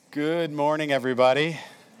Good morning, everybody.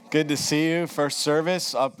 Good to see you. First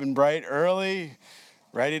service, up and bright early,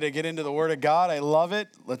 ready to get into the Word of God. I love it.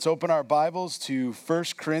 Let's open our Bibles to 1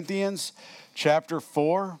 Corinthians chapter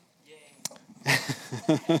 4.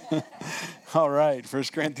 All right, 1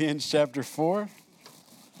 Corinthians chapter 4.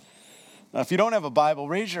 Now, if you don't have a Bible,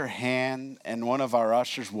 raise your hand, and one of our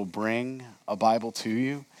ushers will bring a Bible to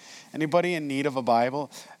you. Anybody in need of a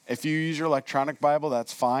Bible? If you use your electronic Bible,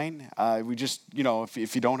 that's fine. We just,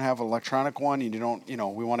 if you don't have an electronic one,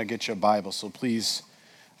 we want to get you a Bible. So please,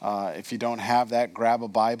 if you don't have that, grab a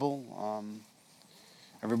Bible.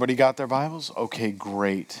 Everybody got their Bibles? Okay,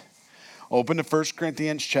 great. Open to 1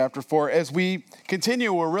 Corinthians chapter 4. As we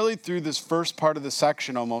continue, we're really through this first part of the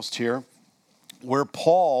section almost here, where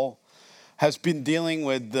Paul has been dealing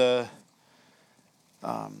with the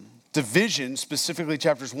division, specifically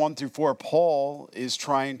chapters 1 through 4. Paul is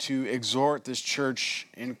trying to exhort this church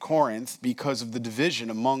in Corinth because of the division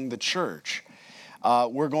among the church.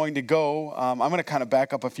 We're going to go, I'm going to kind of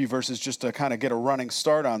back up a few verses just to kind of get a running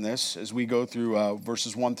start on this as we go through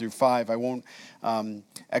verses 1 through 5. I won't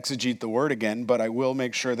exegete the word again, but I will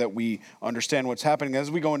make sure that we understand what's happening. As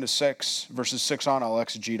we go into verses 6 on, I'll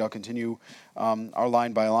exegete. I'll continue our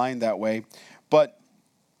line by line that way. But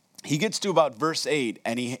he gets to about verse 8,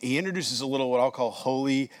 and he introduces a little what I'll call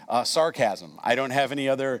holy sarcasm. I don't have any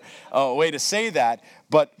other way to say that,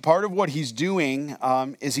 but part of what he's doing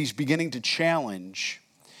is he's beginning to challenge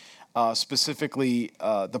specifically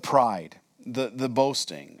the pride, the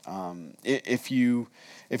boasting.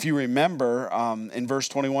 If you remember, in verse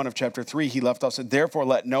 21 of chapter 3, he left off, said, "Therefore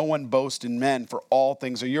let no one boast in men, for all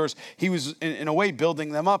things are yours." He was, in a way,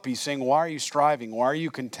 building them up. He's saying, why are you striving? Why are you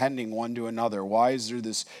contending one to another? Why is there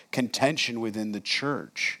this contention within the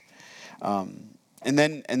church? And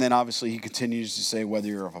then obviously he continues to say, whether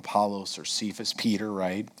you're of Apollos or Cephas, Peter,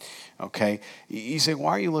 right? Okay. He's saying,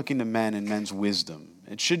 why are you looking to men and men's wisdom?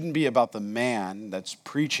 It shouldn't be about the man that's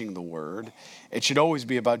preaching the word. It should always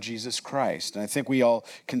be about Jesus Christ. And I think we all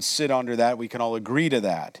can sit under that. We can all agree to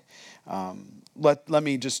that. Let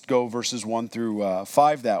me just go verses 1 through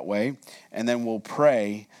 5 that way, and then we'll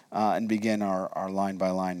pray and begin our line by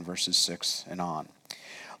line, verses 6 and on.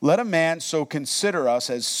 Let a man so consider us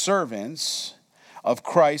as servants of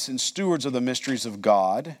Christ and stewards of the mysteries of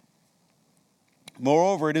God.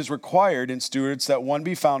 Moreover, it is required in stewards that one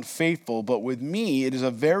be found faithful, but with me it is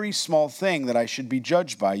a very small thing that I should be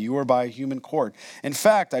judged by you or by a human court. In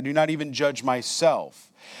fact, I do not even judge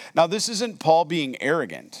myself. Now, this isn't Paul being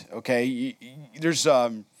arrogant, okay? There's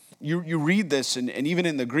you read this, and even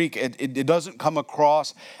in the Greek, it doesn't come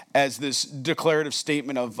across as this declarative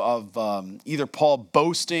statement of either Paul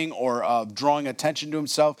boasting or drawing attention to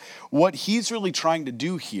himself. What he's really trying to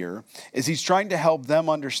do here is he's trying to help them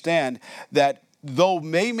understand that though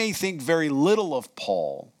they may think very little of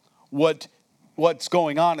Paul, what's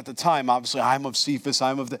going on at the time, obviously I'm of Cephas,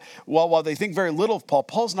 while they think very little of Paul,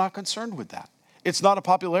 Paul's not concerned with that. It's not a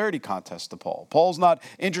popularity contest to Paul. Paul's not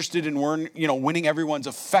interested in winning everyone's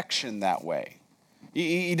affection that way.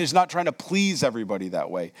 He is not trying to please everybody that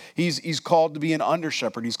way. He's called to be an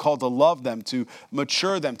under-shepherd. He's called to love them, to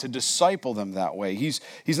mature them, to disciple them that way. He's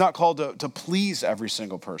not called to please every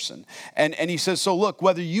single person. And he says, so look,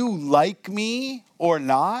 whether you like me or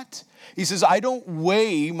not, he says,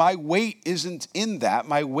 my weight isn't in that.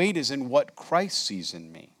 My weight is in what Christ sees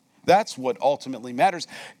in me. That's what ultimately matters,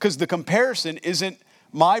 because the comparison isn't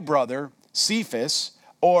my brother, Cephas,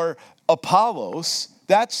 or Apollos.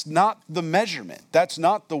 That's not the measurement. That's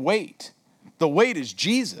not the weight. The weight is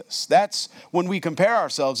Jesus. That's when we compare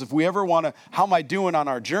ourselves. If we ever want to, how am I doing on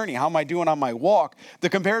our journey? How am I doing on my walk? The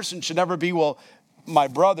comparison should never be, well, my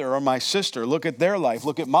brother or my sister, look at their life,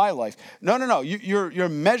 look at my life. No. Your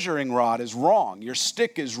measuring rod is wrong. Your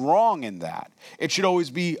stick is wrong in that. It should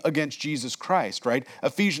always be against Jesus Christ, right?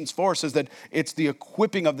 Ephesians 4 says that it's the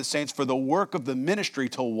equipping of the saints for the work of the ministry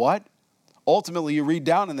till what? Ultimately, you read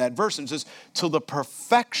down in that verse and it says, till the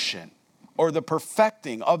perfection or the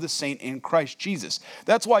perfecting of the saint in Christ Jesus.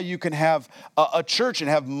 That's why you can have a church and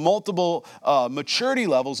have multiple maturity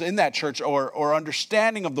levels in that church or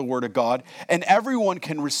understanding of the Word of God, and everyone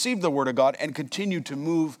can receive the Word of God and continue to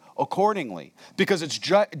move accordingly, because it's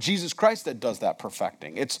Jesus Christ that does that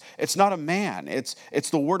perfecting. It's not a man. It's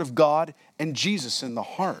the Word of God and Jesus in the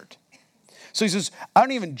heart. So he says, I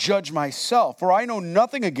don't even judge myself, for I know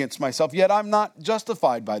nothing against myself, yet I'm not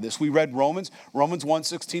justified by this. We read Romans 1,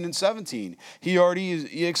 16 and 17.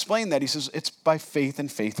 He explained that. He says, it's by faith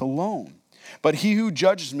and faith alone. But he who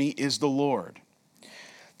judges me is the Lord.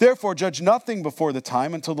 Therefore, judge nothing before the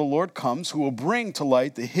time until the Lord comes, who will bring to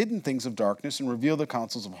light the hidden things of darkness and reveal the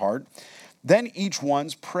counsels of heart. then each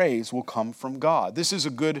one's praise will come from God. This is a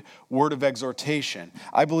good word of exhortation.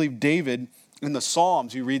 I believe David, in the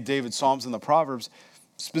Psalms, you read David's Psalms and the Proverbs,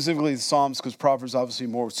 specifically the Psalms, because Proverbs obviously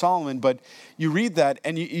more with Solomon, but you read that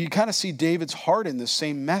and you kind of see David's heart in this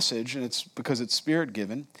same message, and it's because it's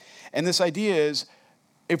spirit-given. And this idea is,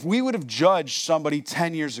 if we would have judged somebody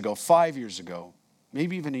 10 years ago, 5 years ago,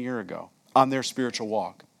 maybe even a year ago, on their spiritual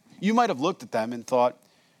walk, you might have looked at them and thought,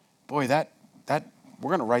 boy, that we're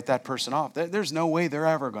going to write that person off. There's no way they're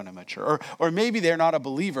ever going to mature. Or maybe they're not a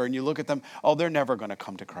believer and you look at them, oh, they're never going to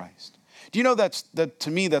come to Christ. Do you know that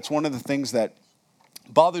to me, that's one of the things that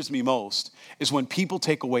bothers me most is when people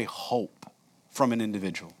take away hope from an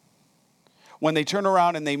individual. When they turn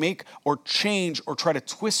around and they make or change or try to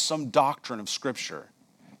twist some doctrine of Scripture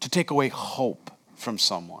to take away hope from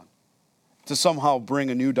someone, to somehow bring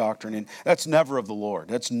a new doctrine in. That's never of the Lord.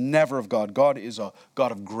 That's never of God. God is a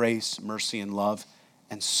God of grace, mercy, and love,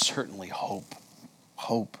 and certainly hope.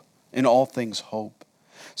 Hope. In all things, hope.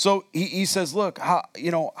 So he says, look,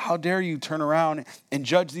 how dare you turn around and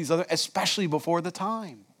judge these other, especially before the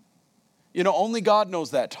time. Only God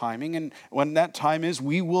knows that timing, and when that time is,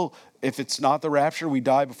 we will, if it's not the rapture, we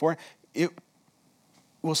die before,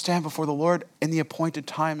 we'll stand before the Lord in the appointed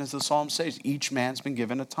time, as the Psalm says. Each man's been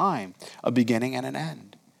given a time, a beginning and an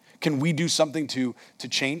end. Can we do something to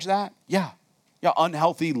change that? Yeah,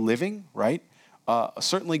 unhealthy living, right?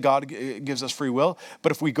 Certainly God gives us free will,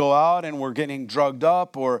 but if we go out and we're getting drugged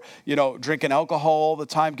up or, drinking alcohol all the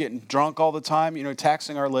time, getting drunk all the time,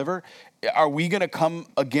 taxing our liver, are we going to come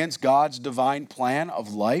against God's divine plan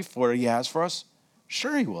of life, what he has for us?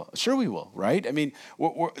 Sure he will. Sure we will, right? I mean,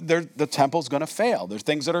 the temple's going to fail. There's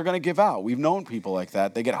things that are going to give out. We've known people like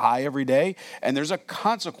that. They get high every day, and there's a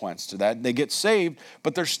consequence to that. They get saved,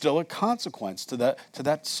 but there's still a consequence to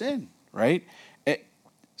that sin, right?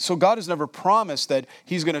 So God has never promised that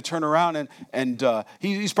he's going to turn around and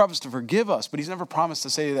he's promised to forgive us, but he's never promised to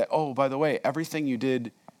say that, oh, by the way, everything you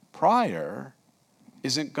did prior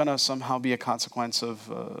isn't going to somehow be a consequence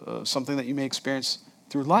of something that you may experience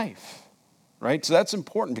through life, right? So that's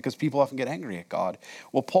important because people often get angry at God.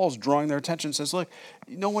 Well, Paul's drawing their attention and says, look,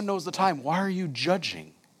 no one knows the time. Why are you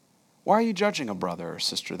judging? Why are you judging a brother or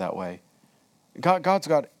sister that way? God's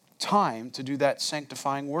got time to do that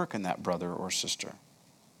sanctifying work in that brother or sister.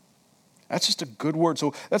 That's just a good word.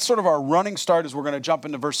 So that's sort of our running start as we're going to jump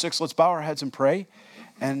into verse 6. Let's bow our heads and pray,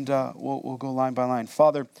 and we'll go line by line.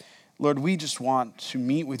 Father, Lord, we just want to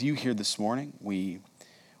meet with you here this morning.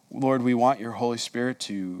 Lord, we want your Holy Spirit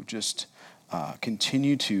to just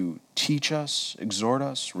continue to teach us, exhort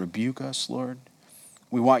us, rebuke us, Lord.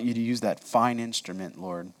 We want you to use that fine instrument,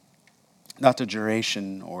 Lord. Not the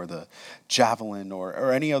duration or the javelin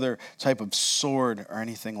or any other type of sword or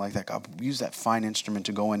anything like that. God, use that fine instrument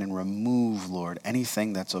to go in and remove, Lord,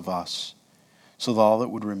 anything that's of us. So that all that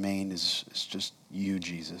would remain is just you,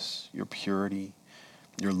 Jesus, your purity,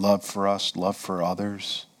 your love for us, love for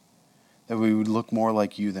others. That we would look more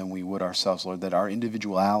like you than we would ourselves, Lord. That our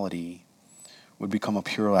individuality would become a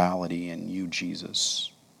plurality in you, Jesus.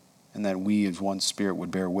 And that we as one spirit would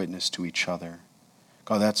bear witness to each other.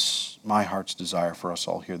 God, that's my heart's desire for us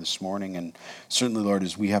all here this morning. And certainly, Lord,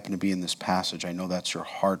 as we happen to be in this passage, I know that's your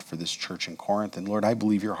heart for this church in Corinth. And Lord, I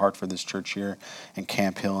believe your heart for this church here in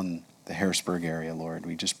Camp Hill and the Harrisburg area, Lord.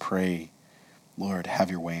 We just pray, Lord, have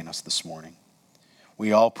your way in us this morning.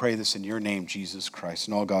 We all pray this in your name, Jesus Christ.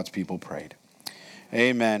 And all God's people prayed.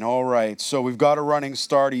 Amen. All right. So we've got a running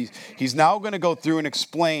start. He's now going to go through and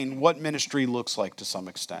explain what ministry looks like to some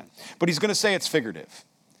extent. But he's going to say it's figurative.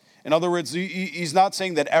 In other words, he's not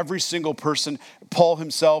saying that every single person, Paul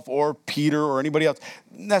himself or Peter or anybody else,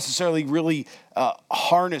 necessarily really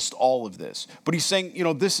harnessed all of this. But he's saying,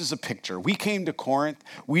 this is a picture. We came to Corinth.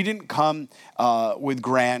 We didn't come with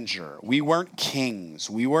grandeur. We weren't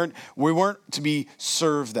kings. We weren't to be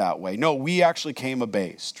served that way. No, we actually came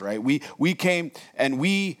abased, right? We came and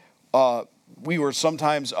we were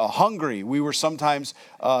sometimes hungry. We were sometimes,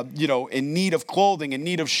 in need of clothing, in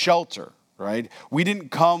need of shelter. Right? We didn't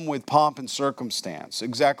come with pomp and circumstance,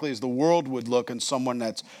 exactly as the world would look in someone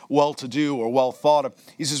that's well-to-do or well thought of.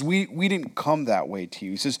 He says, we didn't come that way to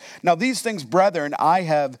you. He says, now these things, brethren, I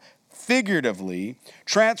have figuratively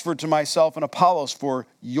transferred to myself and Apollos for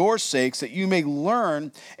your sakes, that you may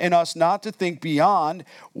learn in us not to think beyond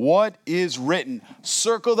what is written.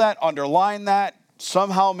 Circle that, underline that.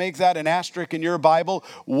 Somehow make that an asterisk in your Bible.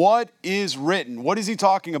 What is written? What is he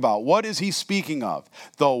talking about? What is he speaking of?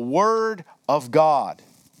 The Word of God.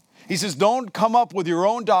 He says, don't come up with your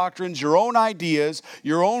own doctrines, your own ideas,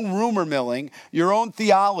 your own rumor milling, your own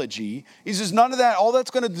theology. He says, none of that. All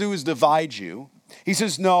that's going to do is divide you. He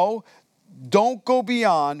says, no, Don't go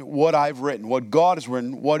beyond what I've written, what God has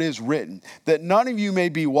written, what is written. That none of you may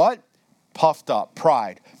be what? Puffed up,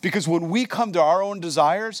 pride. Because when we come to our own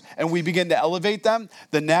desires and we begin to elevate them,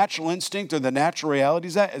 the natural instinct or the natural reality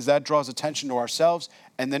is that draws attention to ourselves.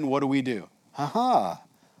 And then what do? Well,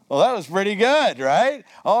 that was pretty good, right?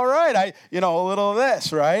 All right, a little of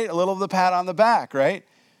this, right? A little of the pat on the back, right?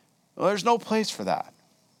 Well, there's no place for that.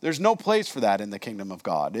 There's no place for that in the kingdom of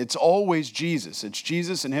God. It's always Jesus. It's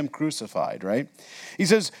Jesus and him crucified, right? He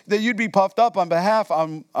says that you'd be puffed up on behalf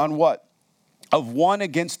on what? Of one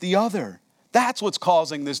against the other. That's what's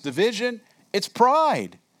causing this division. It's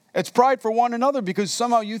pride. It's pride for one another because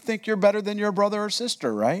somehow you think you're better than your brother or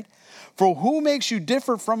sister, right? For who makes you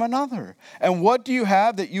differ from another? And what do you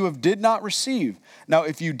have that you did not receive? Now,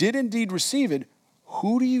 if you did indeed receive it,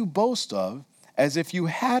 who do you boast of as if you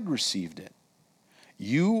had received it?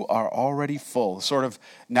 You are already full. Sort of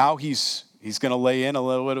now he's going to lay in a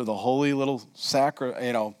little bit of the holy little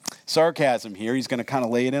sarcasm here. He's going to kind of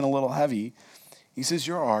lay it in a little heavy. He says,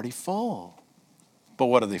 you're already full. But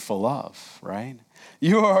what are they full of, right?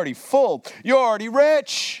 You're already full. You're already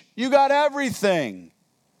rich. You got everything.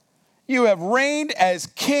 You have reigned as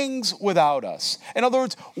kings without us. In other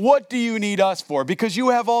words, what do you need us for? Because you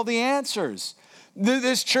have all the answers.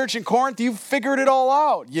 This church in Corinth, you figured it all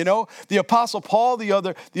out. The Apostle Paul, the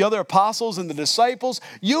other apostles and the disciples,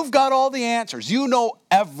 you've got all the answers. You know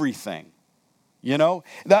everything.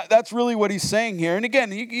 That's really what he's saying here. And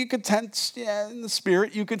again, you could tense in the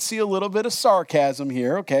spirit, you could see a little bit of sarcasm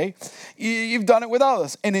here, okay? You've done it without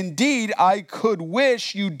us. And indeed, I could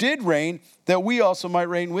wish you did reign, that we also might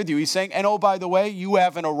reign with you. He's saying, and oh, by the way, you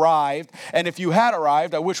haven't arrived. And if you had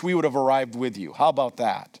arrived, I wish we would have arrived with you. How about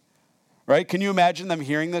that? Right? Can you imagine them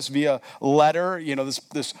hearing this via letter,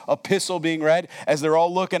 this epistle being read as they're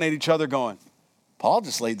all looking at each other going, Paul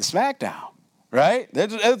just laid the smack down, right?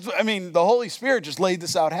 The Holy Spirit just laid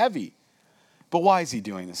this out heavy. But why is he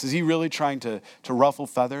doing this? Is he really trying to ruffle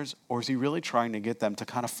feathers, or is he really trying to get them to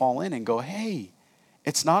kind of fall in and go, hey,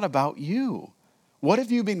 it's not about you. What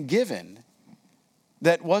have you been given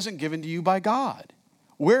that wasn't given to you by God?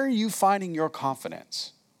 Where are you finding your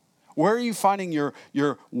confidence? Where are you finding your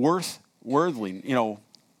your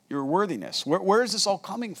worthiness? Where is this all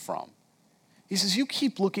coming from? He says, you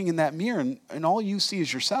keep looking in that mirror and all you see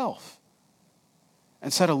is yourself.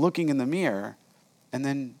 Instead of looking in the mirror and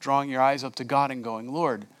then drawing your eyes up to God and going,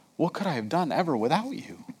 Lord, what could I have done ever without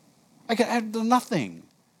you? I've done nothing.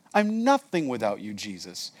 I'm nothing without you,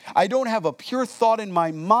 Jesus. I don't have a pure thought in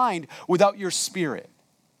my mind without your spirit.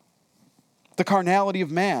 The carnality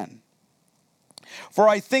of man. For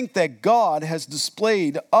I think that God has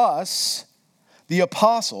displayed us, the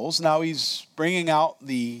apostles, now he's bringing out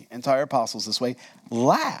the entire apostles this way,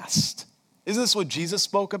 last. Isn't this what Jesus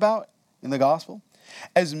spoke about in the gospel?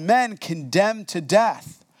 As men condemned to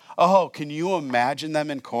death. Oh, can you imagine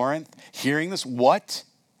them in Corinth hearing this? What?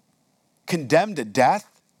 Condemned to death?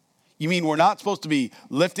 You mean we're not supposed to be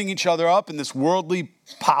lifting each other up in this worldly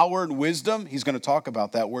power and wisdom? He's going to talk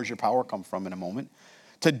about that. Where's your power come from in a moment?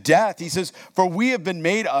 To death. He says, for we have been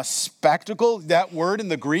made a spectacle. That word in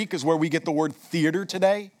the Greek is where we get the word theater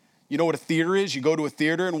today. You know what a theater is? You go to a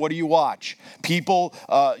theater and what do you watch? People,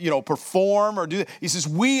 perform or do. He says,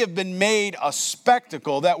 we have been made a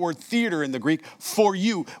spectacle. That word theater in the Greek, for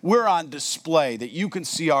you. We're on display that you can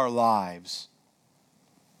see our lives.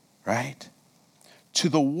 Right? To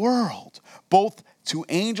the world, both to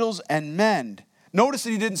angels and men. Notice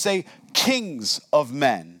that he didn't say kings of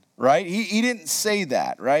men. Right? He didn't say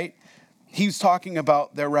that, right? He's talking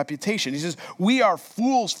about their reputation. He says, we are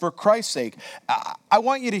fools for Christ's sake. I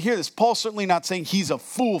want you to hear this. Paul's certainly not saying he's a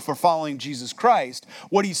fool for following Jesus Christ.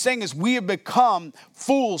 What he's saying is we have become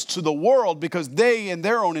fools to the world because they, in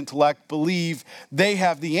their own intellect, believe they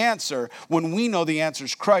have the answer when we know the answer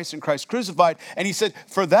is Christ and Christ crucified. And he said,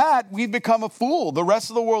 for that, we've become a fool. The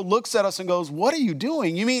rest of the world looks at us and goes, what are you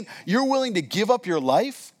doing? You mean you're willing to give up your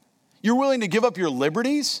life? You're willing to give up your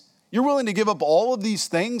liberties? You're willing to give up all of these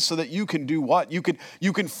things so that you can do what? You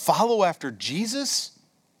can follow after Jesus?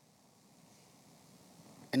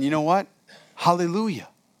 And you know what? Hallelujah.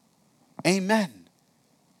 Amen.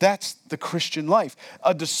 That's the Christian life.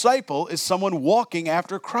 A disciple is someone walking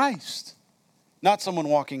after Christ, not someone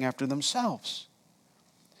walking after themselves.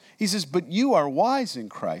 He says, but you are wise in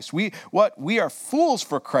Christ. We are fools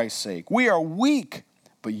for Christ's sake. We are weak,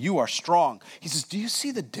 but you are strong. He says, do you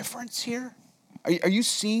see the difference here? Are you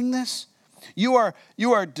seeing this? You are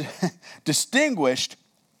distinguished,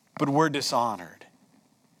 but we're dishonored.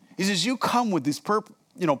 He says, you come with these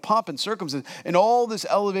pomp and circumstance and all this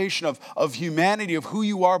elevation of humanity, of who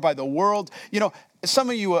you are by the world. Some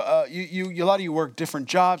of you, a lot of you work different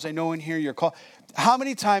jobs. I know in here you're called. How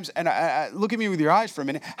many times, and look at me with your eyes for a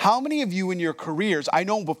minute, how many of you in your careers, I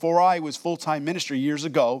know before I was full-time ministry years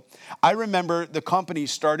ago, I remember the company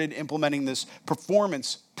started implementing this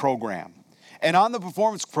performance program. And on the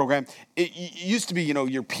performance program, it used to be,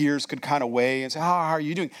 your peers could kind of weigh and say, how are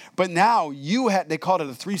you doing? But now they called it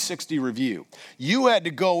a 360 review. You had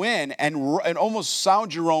to go in and almost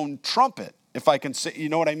sound your own trumpet, if I can say, you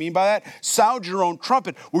know what I mean by that? Sound your own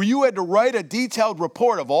trumpet, where you had to write a detailed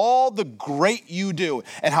report of all the great you do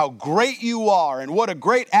and how great you are and what a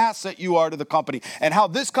great asset you are to the company and how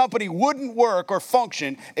this company wouldn't work or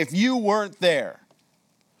function if you weren't there.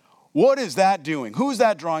 What is that doing? Who's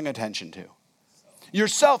that drawing attention to?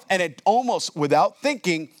 Yourself. And it almost, without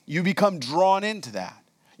thinking, you become drawn into that.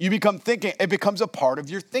 You become thinking, it becomes a part of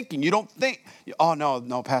your thinking. You don't think, oh,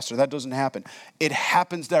 no, Pastor, that doesn't happen. It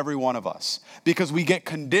happens to every one of us because we get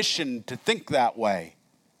conditioned to think that way.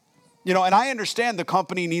 And I understand the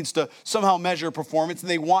company needs to somehow measure performance and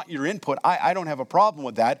they want your input. I don't have a problem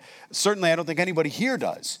with that. Certainly, I don't think anybody here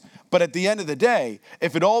does. But at the end of the day,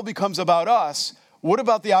 if it all becomes about us, what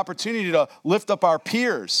about the opportunity to lift up our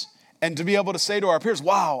peers? And to be able to say to our peers,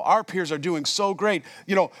 wow, our peers are doing so great.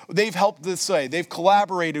 They've helped this way. They've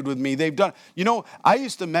collaborated with me. They've done, I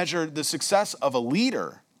used to measure the success of a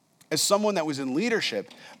leader as someone that was in leadership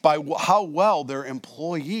by how well their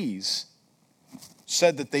employees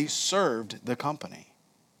said that they served the company.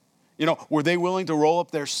 Were they willing to roll up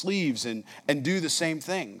their sleeves and do the same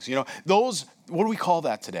things? Those, what do we call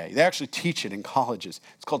that today? They actually teach it in colleges.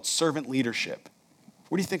 It's called servant leadership.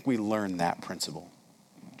 Where do you think we learn that principle?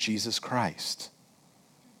 Jesus Christ,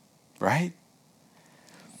 right?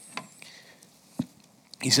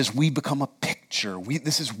 He says we become a picture.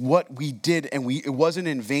 This is what we did, and it wasn't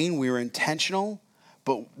in vain. We were intentional,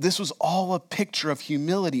 but this was all a picture of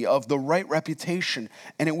humility, of the right reputation,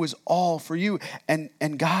 and it was all for you. And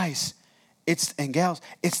guys, and gals,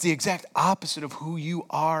 it's the exact opposite of who you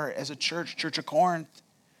are as a Church of Corinth.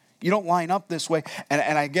 You don't line up this way.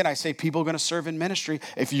 And again, I say people are going to serve in ministry.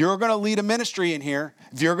 If you're going to lead a ministry in here,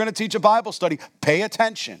 if you're going to teach a Bible study, pay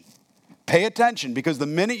attention. Pay attention, because the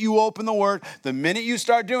minute you open the Word, the minute you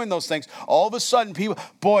start doing those things, all of a sudden people,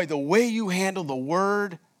 boy, the way you handle the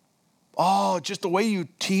Word, just the way you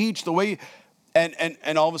teach, the way,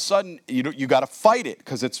 and all of a sudden you got to fight it,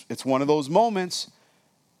 because it's one of those moments.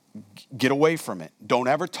 Get away from it. Don't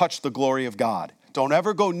ever touch the glory of God. Don't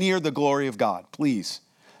ever go near the glory of God, please.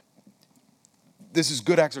 This is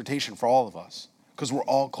good exhortation for all of us, because we're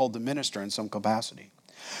all called to minister in some capacity.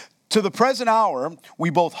 To the present hour, we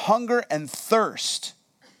both hunger and thirst.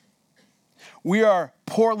 We are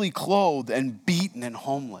poorly clothed and beaten and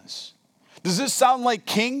homeless. Does this sound like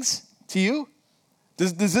kings to you?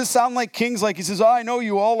 Does this sound like kings? Like he says, I know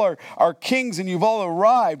you all are kings and you've all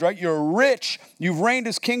arrived, right? You're rich. You've reigned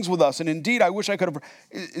as kings with us. And indeed, I wish I could have.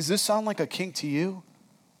 Does this sound like a king to you?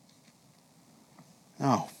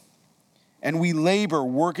 No. And we labor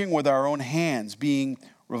working with our own hands, being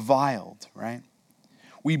reviled, right?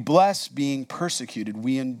 We bless, being persecuted.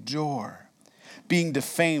 We endure. Being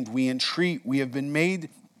defamed, we entreat. We have been made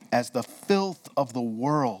as the filth of the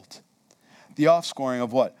world. The offscoring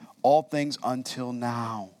of what? All things until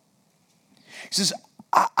now. He says,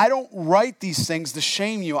 I don't write these things to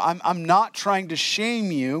shame you. I'm not trying to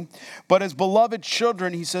shame you. But as beloved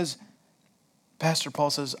children, he says, Pastor Paul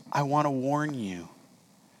says, I want to warn you.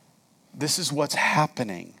 This is what's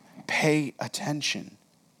happening. Pay attention.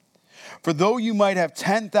 For though you might have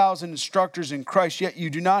 10,000 instructors in Christ, yet you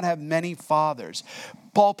do not have many fathers.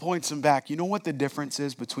 Paul points them back. You know what the difference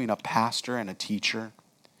is between a pastor and a teacher?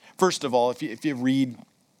 First of all, if you read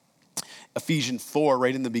Ephesians 4,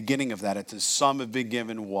 right in the beginning of that, it says, some have been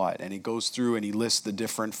given what? And he goes through and he lists the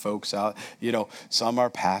different folks out. Some are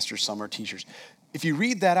pastors, some are teachers. If you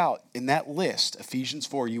read that out in that list, Ephesians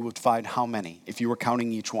 4, you would find how many, if you were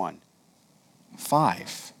counting each one?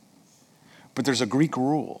 5. But there's a Greek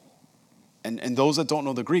rule. And those that don't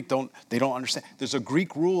know the Greek, don't understand. There's a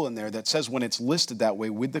Greek rule in there that says when it's listed that way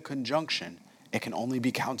with the conjunction, it can only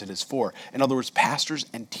be counted as 4. In other words, pastors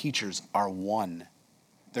and teachers are one.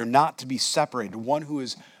 They're not to be separated. One who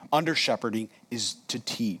is under shepherding is to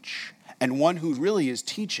teach. And one who really is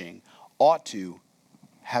teaching ought to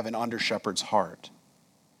have an under shepherd's heart.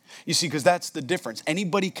 You see, because that's the difference.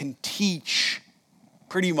 Anybody can teach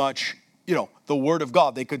pretty much, the Word of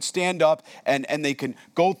God. They could stand up and they can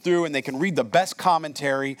go through and they can read the best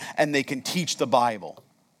commentary and they can teach the Bible.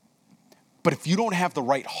 But if you don't have the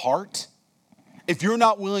right heart if you're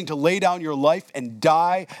not willing to lay down your life and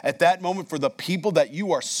die at that moment for the people that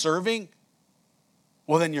you are serving,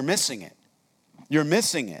 well, then you're missing it. You're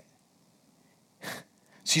missing it.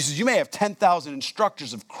 So he says, you may have 10,000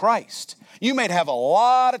 instructors of Christ. You might have a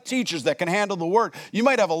lot of teachers that can handle the word. You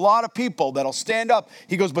might have a lot of people that'll stand up.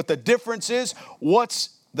 He goes, but the difference is,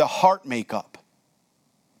 what's the heart makeup?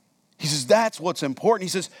 He says, that's what's important. He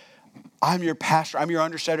says, I'm your pastor, I'm your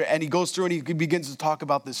understudy. And he goes through and he begins to talk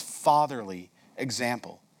about this fatherly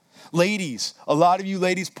example. Ladies, a lot of you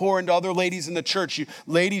ladies pour into other ladies in the church. You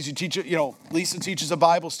teach, Lisa teaches a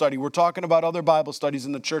Bible study. We're talking about other Bible studies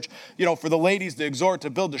in the church, for the ladies to exhort,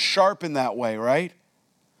 to build, to sharpen that way, right?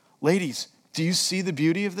 Ladies, do you see the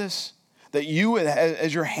beauty of this? That you,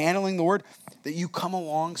 as you're handling the word, that you come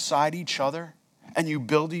alongside each other and you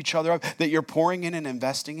build each other up, that you're pouring in and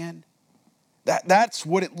investing in? That's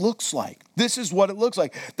what it looks like. This is what it looks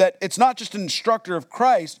like. That it's not just an instructor of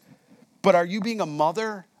Christ, but are you being a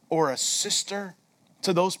mother or a sister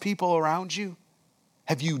to those people around you?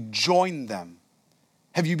 Have you joined them?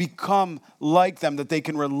 Have you become like them that they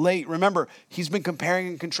can relate? Remember, he's been comparing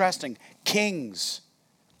and contrasting kings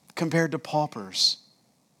compared to paupers.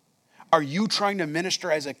 Are you trying to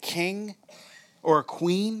minister as a king or a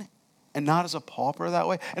queen and not as a pauper that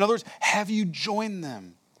way? In other words, have you joined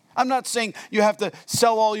them? I'm not saying you have to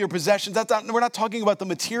sell all your possessions. We're not talking about the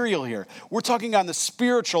material here. We're talking on the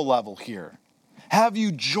spiritual level here. Have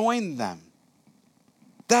you joined them?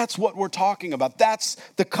 That's what we're talking about. That's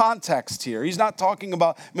the context here. He's not talking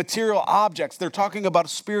about material objects. They're talking about a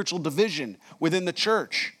spiritual division within the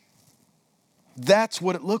church. That's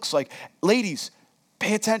what it looks like. Ladies,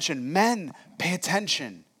 pay attention. Men, pay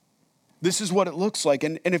attention. This is what it looks like.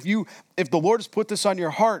 And if the Lord has put this on your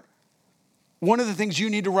heart, one of the things you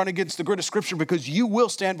need to run against the grid of Scripture, because you will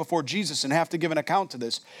stand before Jesus and have to give an account to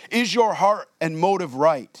this, is your heart and motive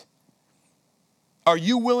right? Are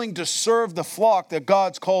you willing to serve the flock that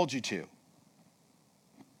God's called you to?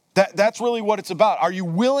 That's really what it's about. Are you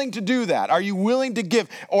willing to do that? Are you willing to give?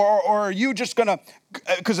 Or are you just going to,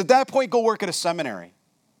 because at that point, go work at a seminary.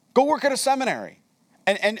 Go work at a seminary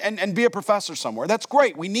and be a professor somewhere. That's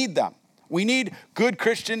great. We need them. We need good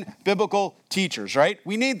Christian biblical teachers, right?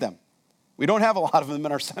 We need them. We don't have a lot of them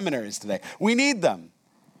in our seminaries today. We need them.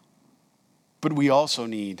 But we also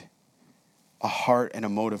need a heart and a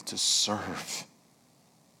motive to serve,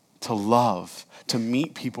 to love, to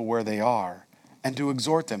meet people where they are, and to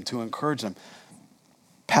exhort them, to encourage them.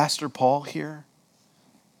 Pastor Paul here,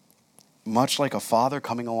 much like a father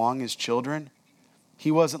coming along his children, he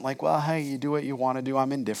wasn't like, well, hey, you do what you want to do.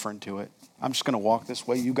 I'm indifferent to it. I'm just going to walk this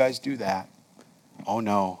way. You guys do that. Oh,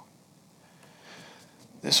 no.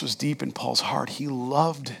 This was deep in Paul's heart. He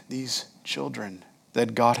loved these children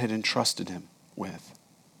that God had entrusted him with.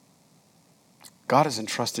 God has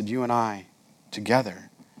entrusted you and I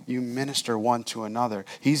together. You minister one to another.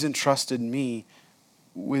 He's entrusted me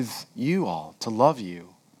with you all to love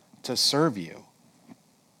you, to serve you.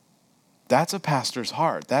 That's a pastor's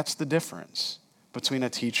heart. That's the difference between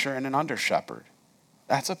a teacher and an under-shepherd.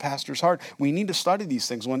 That's a pastor's heart. We need to study these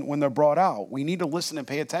things when they're brought out. We need to listen and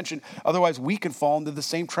pay attention. Otherwise, we can fall into the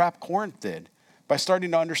same trap Corinth did by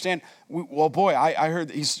starting to understand, well, boy, I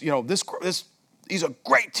heard he's a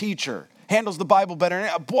great teacher, handles the Bible better.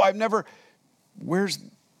 Boy,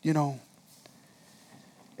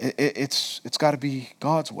 it's got to be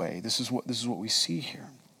God's way. This is what we see here.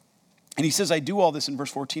 And he says, I do all this in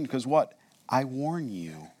verse 14 because what? I warn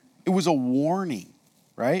you. It was a warning,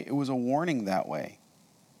 right? It was a warning that way.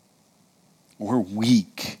 We're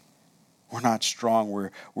weak. We're not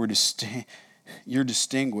strong. You're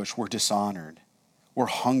distinguished. We're dishonored. We're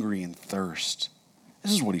hungry and thirst.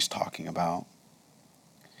 This is what he's talking about.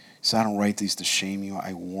 He says, I don't write these to shame you.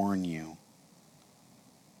 I warn you.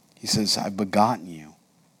 He says, I've begotten you.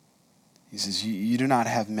 He says, you do not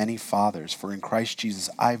have many fathers, for in Christ Jesus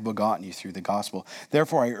I've begotten you through the gospel.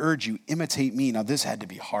 Therefore I urge you, imitate me. Now this had to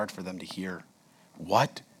be hard for them to hear.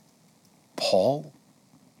 What? Paul?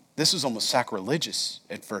 This is almost sacrilegious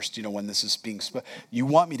at first, when this is being spoken. You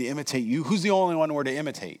want me to imitate you? Who's the only one we're to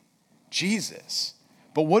imitate? Jesus.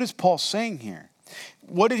 But what is Paul saying here?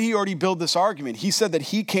 What did he already build this argument? He said that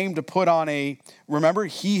he came to put on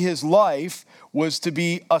his life was to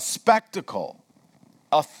be a spectacle,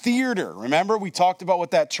 a theater. Remember, we talked about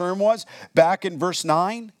what that term was back in verse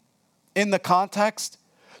 9 in the context.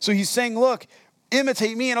 So he's saying, look,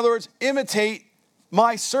 imitate me. In other words, imitate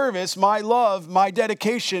my service, my love, my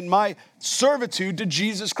dedication, my servitude to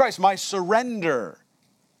Jesus Christ, my surrender.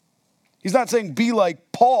 He's not saying be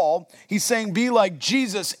like Paul. He's saying be like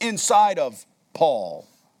Jesus inside of Paul.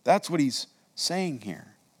 That's what he's saying here.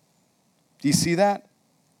 Do you see that?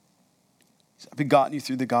 I've begotten you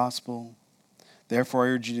through the gospel. Therefore, I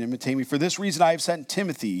urge you to imitate me. For this reason, I have sent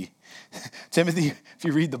Timothy. Timothy, if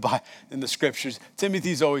you read the Bible in the scriptures,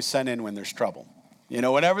 Timothy's always sent in when there's trouble.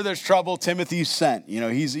 Whenever there's trouble, Timothy's sent.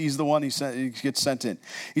 He's the one he gets sent in.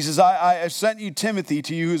 He says, I have sent you Timothy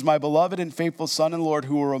to you, who's my beloved and faithful son and Lord,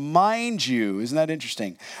 who will remind you, isn't that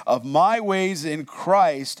interesting, of my ways in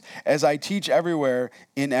Christ as I teach everywhere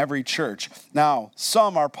in every church. Now,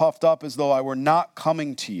 some are puffed up as though I were not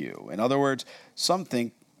coming to you. In other words, some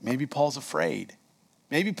think maybe Paul's afraid.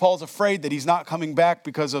 Maybe Paul's afraid that he's not coming back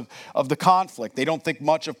because of the conflict. They don't think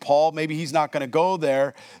much of Paul. Maybe he's not going to go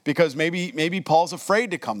there because maybe Paul's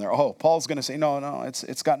afraid to come there. Oh, Paul's going to say, no,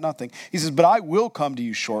 it's got nothing. He says, but I will come to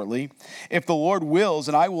you shortly, if the Lord wills,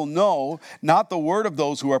 and I will know not the word of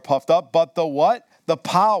those who are puffed up, but the what? The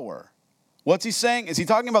power. What's he saying? Is he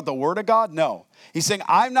talking about the word of God? No. He's saying,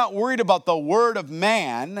 I'm not worried about the word of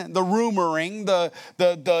man, the rumoring,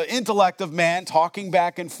 the intellect of man talking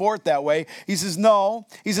back and forth that way. He says, no.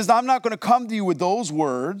 He says, I'm not going to come to you with those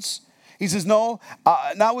words. He says, no,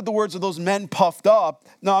 not with the words of those men puffed up.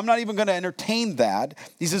 No, I'm not even going to entertain that.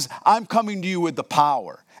 He says, I'm coming to you with the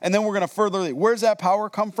power. And then we're going to further, where's that power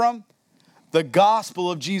come from? The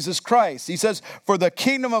gospel of Jesus Christ. He says, for the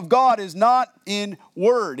kingdom of God is not in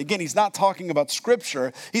word. Again, he's not talking about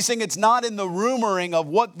scripture. He's saying it's not in the rumoring of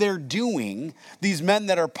what they're doing, these men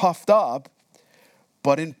that are puffed up,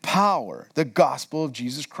 but in power, the gospel of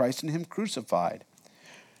Jesus Christ and him crucified.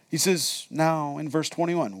 He says, now in verse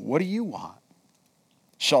 21, what do you want?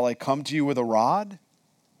 Shall I come to you with a rod?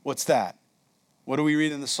 What's that? What do we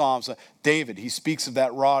read in the Psalms? David, he speaks of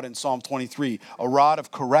that rod in Psalm 23, a rod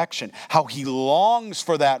of correction, how he longs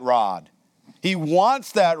for that rod. He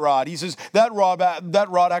wants that rod. He says that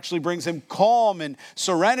rod actually brings him calm and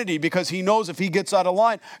serenity because he knows if he gets out of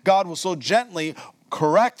line, God will so gently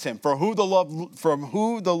correct him. From who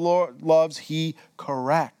the Lord loves, he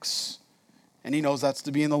corrects. And he knows that's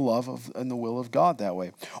to be in the love of and the will of God that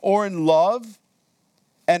way. Or in love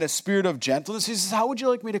and a spirit of gentleness. He says, how would you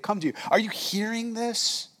like me to come to you? Are you hearing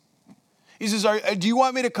this? He says, do you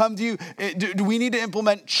want me to come to you? Do we need to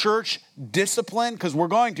implement church discipline? Because we're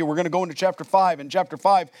going to go into chapter 5. And chapter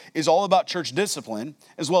 5 is all about church discipline,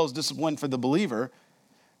 as well as discipline for the believer.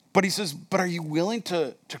 But he says, but are you willing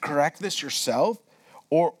to correct this yourself?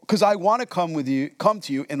 Or because I want to come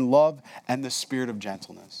to you in love and the spirit of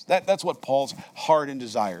gentleness. That's what Paul's heart and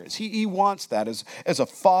desire is. He wants that as a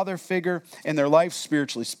father figure in their life,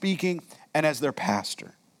 spiritually speaking, and as their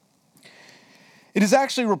pastor. It is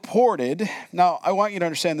actually reported, now I want you to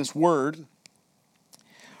understand this word,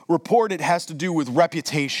 reported has to do with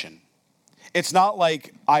reputation. It's not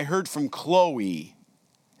like I heard from Chloe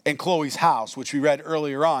in Chloe's house, which we read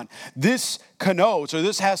earlier on. This connotes, or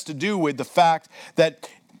this has to do with the fact that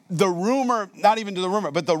the rumor, not even to the rumor,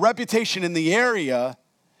 but the reputation in the area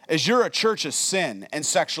is you're a church of sin and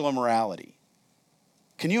sexual immorality.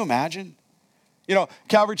 Can you imagine?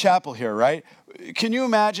 Calvary Chapel here, right? Can you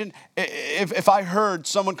imagine if I heard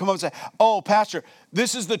someone come up and say, oh, pastor,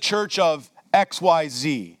 this is the church of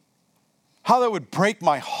XYZ. How that would break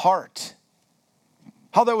my heart.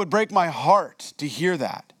 How that would break my heart to hear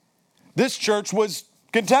that. This church was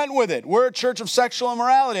content with it. We're a church of sexual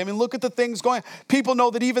immorality. I mean, look at the things going on. People know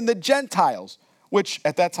that even the Gentiles, which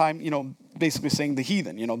at that time, basically saying the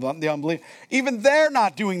heathen, the unbeliever, even they're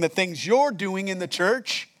not doing the things you're doing in the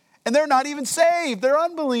church. And they're not even saved. They're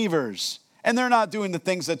unbelievers. And they're not doing the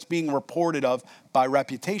things that's being reported of by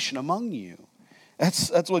reputation among you.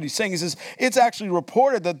 That's what he's saying. He says, it's actually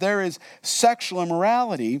reported that there is sexual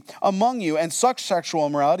immorality among you, and such sexual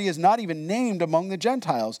immorality is not even named among the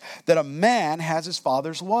Gentiles, that a man has his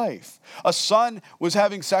father's wife. A son was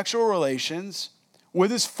having sexual relations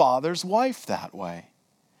with his father's wife that way.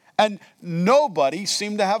 And nobody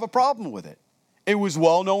seemed to have a problem with it. It was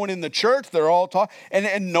well known in the church. They're all talking,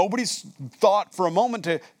 and nobody's thought for a moment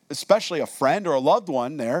to, especially a friend or a loved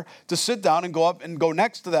one there, to sit down and go up and go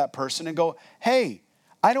next to that person and go, hey,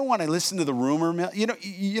 I don't want to listen to the rumor mill. You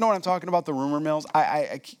know what I'm talking about, the rumor mills?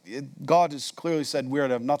 God has clearly said we're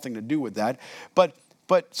to have nothing to do with that. But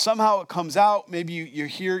somehow it comes out, maybe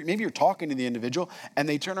you're talking to the individual, and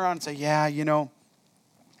they turn around and say, yeah,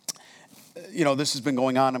 this has been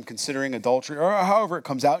going on, I'm considering adultery, or however it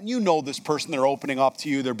comes out, and this person, they're opening up to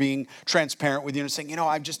you, they're being transparent with you and saying,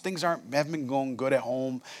 things haven't been going good at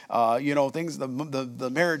home, things, the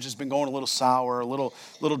marriage has been going a little sour, a little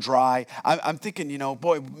dry. I'm thinking,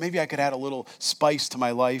 boy, maybe I could add a little spice to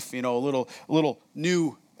my life, a little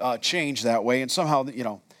new change that way, and somehow,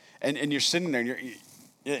 and you're sitting there,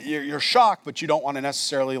 and you're shocked, but you don't want to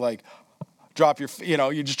necessarily drop your,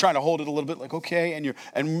 you're just trying to hold it a little bit, okay, and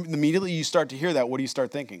immediately you start to hear that. What do you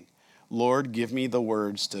start thinking? Lord, give me the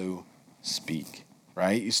words to speak,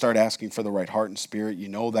 right? You start asking for the right heart and spirit. You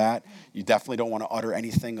know that. You definitely don't want to utter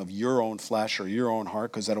anything of your own flesh or your own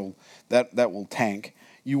heart, because that will tank.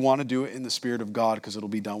 You want to do it in the Spirit of God, because it'll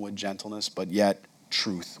be done with gentleness, but yet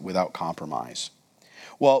truth without compromise.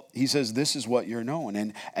 Well, he says, this is what you're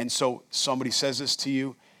knowing. And so somebody says this to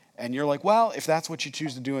you, and you're like, well, if that's what you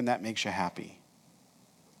choose to do and that makes you happy,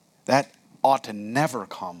 that ought to never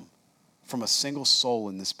come from a single soul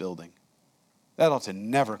in this building. That ought to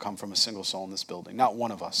never come from a single soul in this building. Not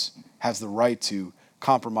one of us has the right to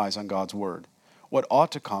compromise on God's word. What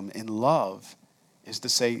ought to come in love is to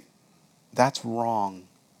say, that's wrong.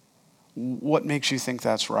 What makes you think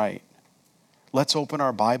that's right? Let's open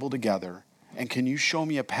our Bible together. And can you show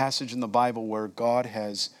me a passage in the Bible where God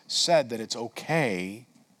has said that it's okay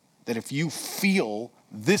that if you feel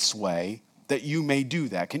this way, that you may do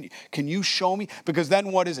that? Can you show me? Because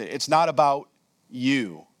then what is it? It's not about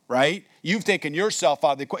you, right? You've taken yourself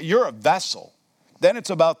out of the equation. You're a vessel. Then it's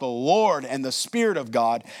about the Lord and the Spirit of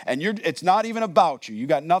God, and it's not even about you. You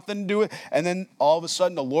got nothing to do with it. And then all of a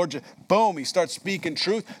sudden the Lord just, boom, he starts speaking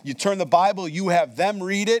truth. You turn the Bible, you have them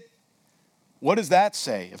read it. What does that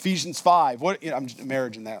say? Ephesians 5. I'm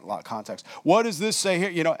marriage in that context. What does this say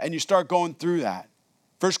here? And you start going through that.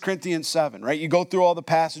 1 Corinthians 7, right? You go through all the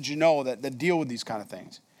passages that deal with these kind of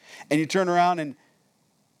things. And you turn around and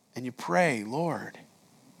you pray, Lord.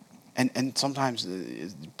 And sometimes,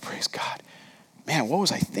 praise God. Man, what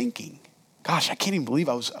was I thinking? Gosh, I can't even believe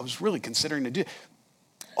I was really considering to do it.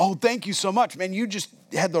 Oh, thank you so much, man. You just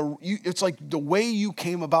had it's like the way you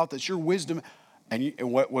came about this, your wisdom. And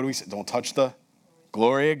what do we say? Don't touch the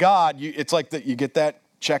glory of God. It's like that. You get that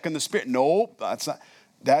check in the spirit. Nope, that's not.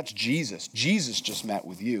 That's Jesus. Jesus just met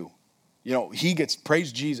with you. He gets,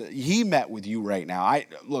 praise Jesus. He met with you right now. I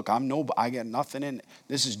got nothing in it.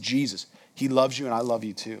 This is Jesus. He loves you and I love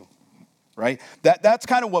you too. Right? That's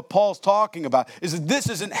kind of what Paul's talking about, is that this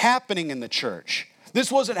isn't happening in the church. This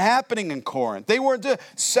wasn't happening in Corinth. They weren't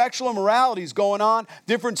sexual immoralities going on,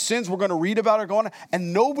 different sins we're going to read about are going on,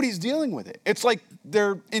 and nobody's dealing with it. It's like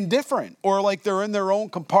they're indifferent, or like they're in their own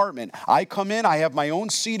compartment. I come in, I have my own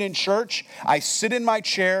seat in church, I sit in my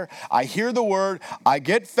chair, I hear the word, I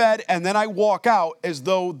get fed, and then I walk out as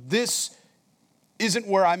though this isn't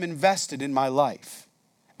where I'm invested in my life,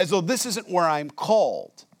 as though this isn't where I'm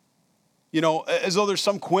called. As though there's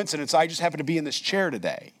some coincidence, I just happen to be in this chair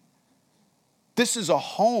today. This is a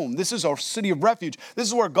home. This is our city of refuge. This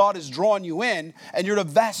is where God has drawn you in, and you're to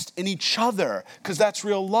vest in each other, because that's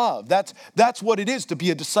real love. That's what it is to be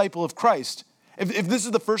a disciple of Christ. If this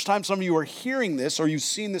is the first time some of you are hearing this, or you've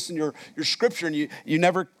seen this in your scripture, and you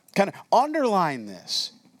never kind of underline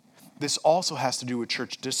this, this also has to do with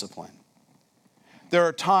church discipline. There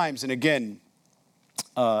are times, and again,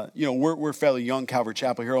 we're fairly young, Calvary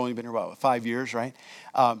Chapel here, only been here about 5 years, right?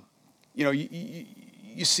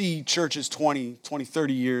 You see churches 20,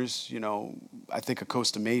 30 years, I think of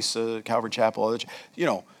Costa Mesa, Calvary Chapel,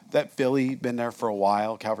 that Philly, been there for a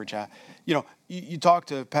while, Calvary Chapel. You talk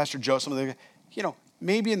to Pastor Joe, some of the,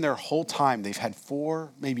 maybe in their whole time, they've had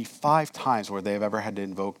 4, maybe 5 times where they've ever had to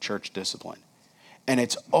invoke church discipline. And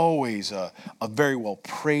it's always a very well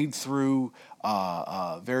prayed through,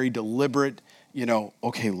 very deliberate,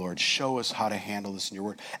 okay, Lord, show us how to handle this in your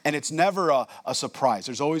word. And it's never a surprise.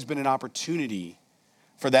 There's always been an opportunity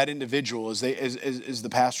for that individual as the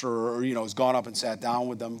pastor or has gone up and sat down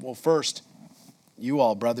with them. Well, first, you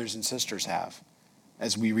all brothers and sisters have.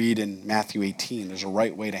 As we read in Matthew 18, there's a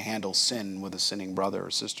right way to handle sin with a sinning brother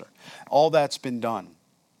or sister. All that's been done.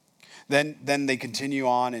 Then they continue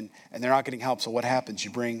on and they're not getting help. So what happens?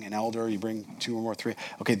 You bring an elder, you bring 2 or more, 3.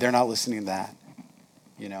 Okay, they're not listening to that.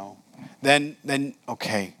 Then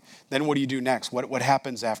okay. Then what do you do next? What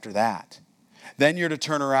happens after that? Then you're to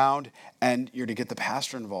turn around and you're to get the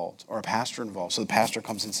pastor involved or a pastor involved. So the pastor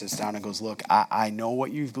comes and sits down and goes, look, I know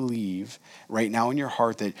what you believe right now in your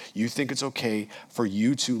heart, that you think it's okay for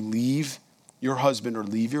you to leave your husband or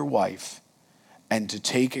leave your wife and to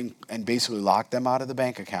take and basically lock them out of the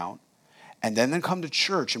bank account, and then come to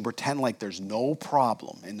church and pretend like there's no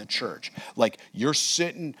problem in the church. Like you're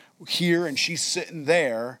sitting here and she's sitting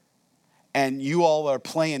there and you all are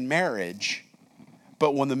playing marriage.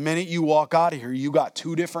 But when the minute you walk out of here, you got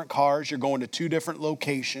 2 different cars, you're going to 2 different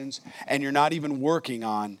locations, and you're not even working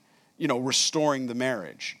on, restoring the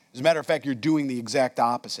marriage. As a matter of fact, you're doing the exact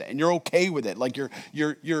opposite, and you're okay with it. Like you're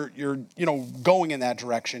going in that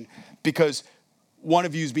direction because one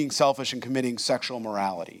of you is being selfish and committing sexual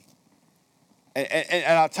immorality.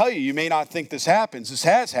 And I'll tell you, you may not think this happens. This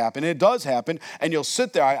has happened. It does happen. And you'll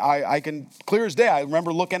sit there. I can, clear as day, I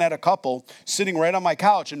remember looking at a couple sitting right on my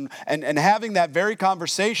couch and having that very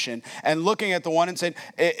conversation and looking at the one and saying,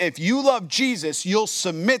 if you love Jesus, you'll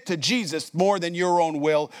submit to Jesus more than your own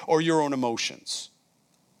will or your own emotions.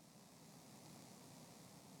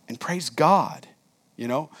 And praise God. You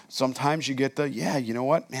know, sometimes you get you know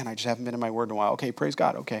what? Man, I just haven't been in my word in a while. Okay, praise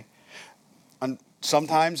God. Okay. And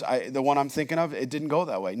sometimes the one I'm thinking of, it didn't go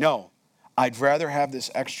that way. No, I'd rather have this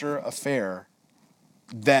extra affair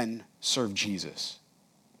than serve Jesus.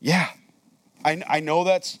 Yeah, I know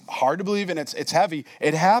that's hard to believe and it's heavy.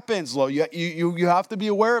 It happens, Lo. You have to be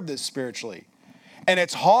aware of this spiritually. And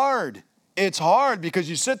it's hard. It's hard because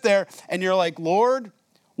you sit there and you're like, Lord,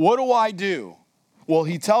 what do I do? Well,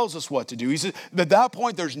 he tells us what to do. He says, at that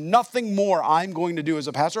point, there's nothing more I'm going to do as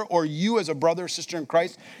a pastor or you as a brother or sister in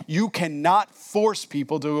Christ. You cannot force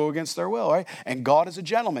people to go against their will, right? And God is a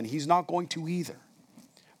gentleman. He's not going to either.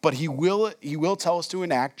 But he will tell us to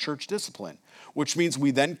enact church discipline, which means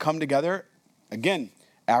we then come together, again,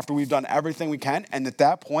 after we've done everything we can. And at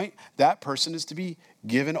that point, that person is to be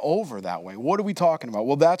given over that way. What are we talking about?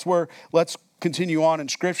 Well, that's where, let's continue on in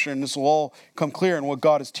Scripture, and this will all come clear in what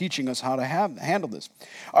God is teaching us how to handle this.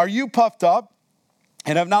 Are you puffed up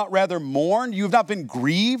and have not rather mourned? You have not been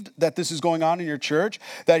grieved that this is going on in your church,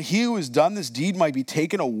 that he who has done this deed might be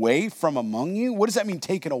taken away from among you? What does that mean,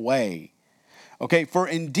 taken away? Okay, for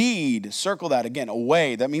indeed, circle that again,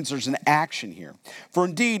 away. That means there's an action here. For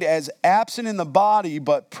indeed, as absent in the body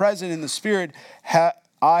but present in the spirit,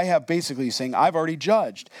 I have basically saying, I've already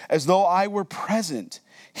judged, as though I were present,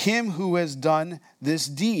 him who has done this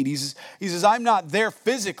deed. He says, I'm not there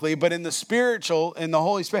physically, but in the spiritual, in the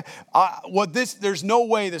Holy Spirit. There's no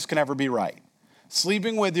way this can ever be right.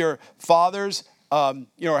 Sleeping with your father's, or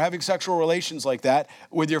having sexual relations like that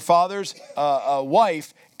with your father's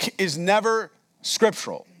wife is never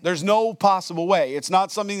scriptural. There's no possible way. It's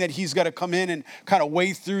not something that he's got to come in and kind of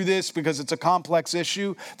wade through this because it's a complex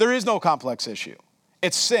issue. There is no complex issue.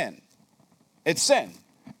 It's sin. It's sin.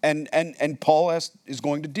 And Paul is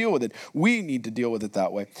going to deal with it. We need to deal with it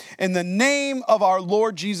that way. In the name of our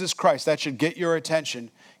Lord Jesus Christ, that should get your attention.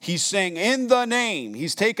 He's saying in the name,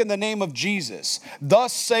 he's taken the name of Jesus.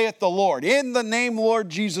 Thus saith the Lord, in the name Lord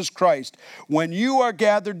Jesus Christ, when you are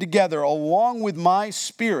gathered together along with my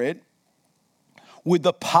spirit, with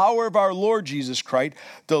the power of our Lord Jesus Christ,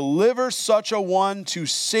 deliver such a one to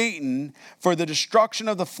Satan for the destruction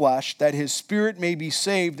of the flesh, that his spirit may be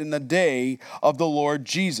saved in the day of the Lord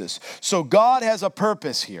Jesus. So God has a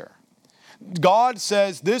purpose here. God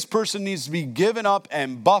says this person needs to be given up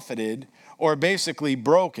and buffeted, or basically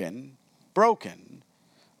broken.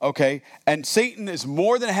 Okay? And Satan is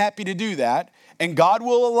more than happy to do that, and God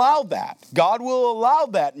will allow that. God will allow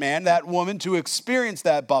that man, that woman, to experience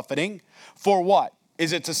that buffeting. For what?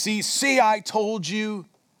 Is it to see, I told you?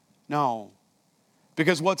 No.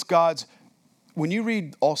 Because when you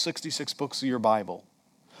read all 66 books of your Bible,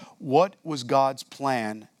 what was God's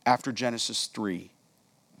plan after Genesis 3?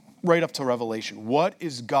 Right up to Revelation. What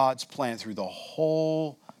is God's plan through the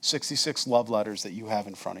whole 66 love letters that you have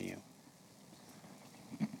in front of you?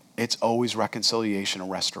 It's always reconciliation and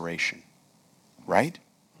restoration. Right?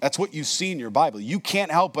 That's what you see in your Bible. You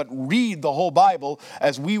can't help but read the whole Bible,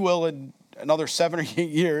 as we will in another 7 or 8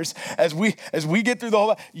 years, as we get through the whole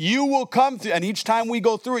Bible. You will come through, and each time we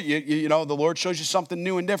go through it, you know, the Lord shows you something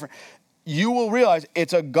new and different. You will realize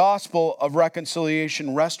it's a gospel of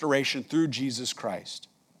reconciliation, restoration through Jesus Christ.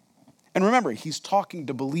 And remember, he's talking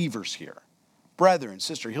to believers here, brother and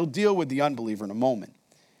sister. He'll deal with the unbeliever in a moment.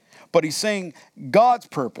 But he's saying God's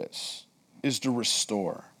purpose is to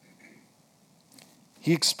restore.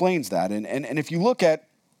 He explains that. And if you look at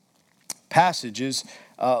passages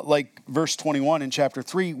like verse 21 in chapter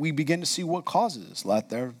 3, we begin to see what causes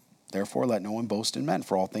this. Therefore, let no one boast in men,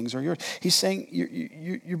 for all things are yours. He's saying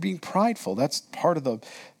you're being prideful. That's part of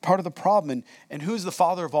the problem. And who's the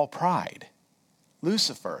father of all pride?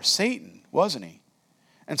 Lucifer, Satan, wasn't he?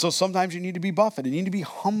 And so sometimes you need to be buffeted. You need to be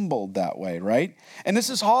humbled that way, right? And this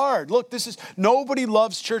is hard. Look, nobody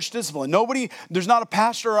loves church discipline. There's not a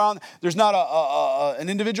pastor around. There's not an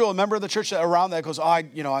individual, a member of the church around that goes, I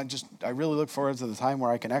really look forward to the time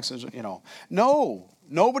where I can exercise, No,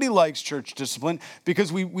 nobody likes church discipline,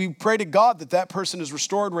 because we pray to God that person is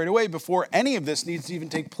restored right away before any of this needs to even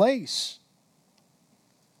take place.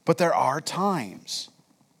 But there are times.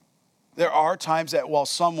 There are times that while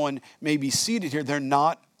someone may be seated here, they're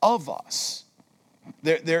not of us.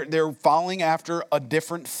 They're following after a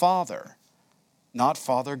different father, not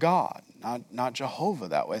Father God. not Jehovah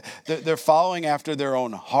that way. They're following after their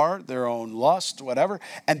own heart, their own lust, whatever,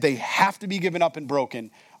 and they have to be given up and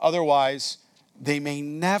broken. Otherwise, they may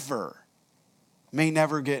never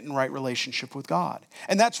get in right relationship with God.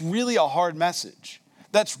 And that's really a hard message.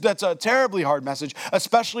 That's a terribly hard message,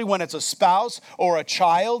 especially when it's a spouse or a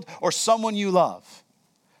child or someone you love.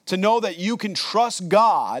 To know that you can trust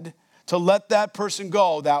God to let that person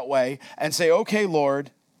go that way and say, okay,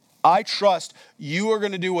 Lord, I trust you are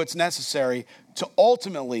going to do what's necessary to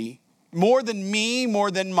ultimately, more than me,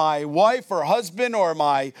 more than my wife or husband or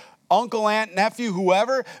my uncle, aunt, nephew,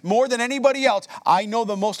 whoever, more than anybody else, I know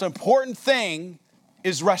the most important thing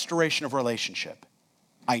is restoration of relationship.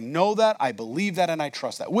 I know that, I believe that, and I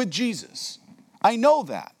trust that. With Jesus, I know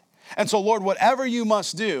that. And so, Lord, whatever you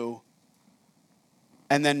must do,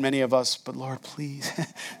 and then many of us, but Lord, please,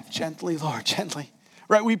 gently, Lord, gently.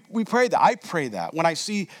 Right, we pray that. I pray that. When I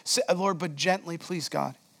see, Lord, but gently, please,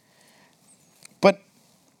 God. But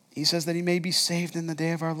he says that he may be saved in the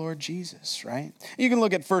day of our Lord Jesus, right? You can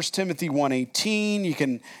look at 1 Timothy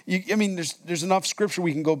 1:18. There's enough scripture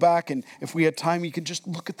we can go back, and if we had time, you can just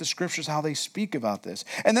look at the scriptures, how they speak about this.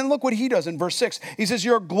 And then look what he does in verse 6. He says,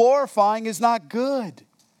 your glorifying is not good.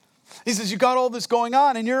 He says, you got all this going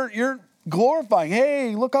on, and you're glorifying.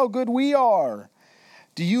 Hey, look how good we are.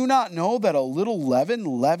 Do you not know that a little leaven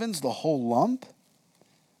leavens the whole lump?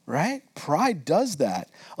 Right? Pride does that.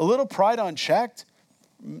 A little pride unchecked,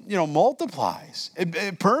 multiplies.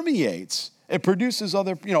 It permeates. It produces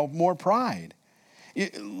more pride.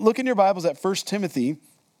 Look in your Bibles at 1 Timothy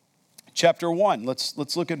chapter 1.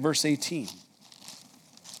 Let's look at verse 18.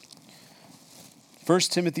 1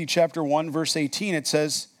 Timothy chapter 1, verse 18, it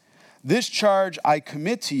says, this charge I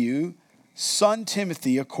commit to you, son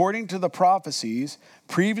Timothy, according to the prophecies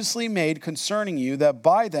previously made concerning you, that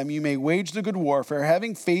by them you may wage the good warfare,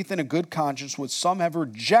 having faith and a good conscience, which some have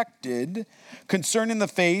rejected concerning the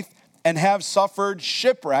faith and have suffered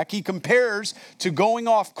shipwreck. He compares to going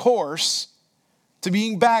off course, to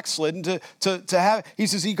being backslidden, to have, he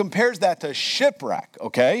says he compares that to shipwreck,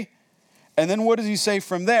 okay? And then what does he say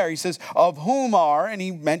from there? He says, of whom are, and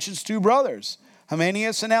he mentions two brothers,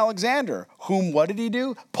 Hymenaeus and Alexander, whom what did he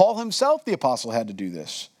do? Paul himself, the apostle, had to do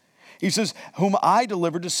this. He says, whom I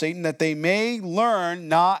delivered to Satan that they may learn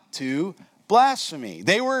not to blaspheme.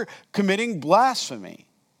 They were committing blasphemy.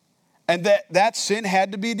 And that sin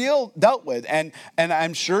had to be dealt with. And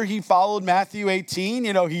I'm sure he followed Matthew 18.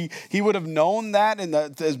 He would have known that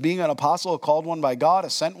as being an apostle, a called one by God, a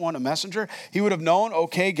sent one, a messenger. He would have known,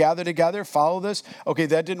 okay, gather together, follow this. Okay,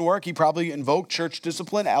 that didn't work. He probably invoked church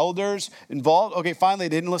discipline, elders involved. Okay, finally,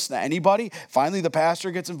 they didn't listen to anybody. Finally, the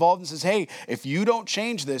pastor gets involved and says, hey, if you don't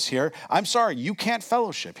change this here, I'm sorry, you can't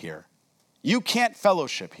fellowship here. You can't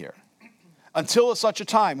fellowship here until such a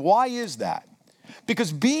time. Why is that?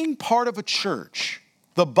 Because being part of a church,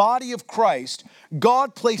 the body of Christ,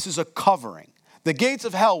 God places a covering. The gates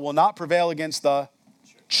of hell will not prevail against the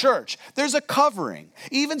church. There's a covering.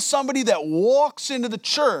 Even somebody that walks into the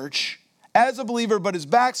church as a believer but is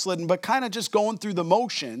backslidden but kind of just going through the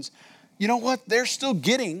motions, you know what? They're still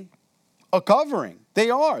getting a covering. They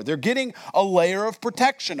are. They're getting a layer of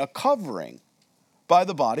protection, a covering by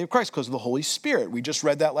the body of Christ because of the Holy Spirit. We just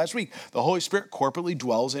read that last week. The Holy Spirit corporately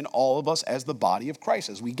dwells in all of us as the body of Christ,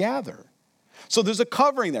 as we gather. So there's a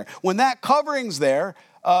covering there. When that covering's there,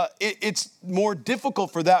 it's more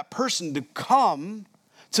difficult for that person to come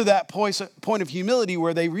to that point of humility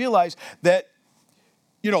where they realize that,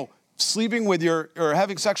 sleeping with or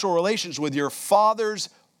having sexual relations with your father's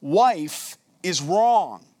wife is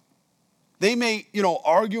wrong. They may,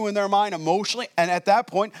 argue in their mind emotionally, and at that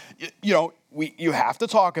point, you have to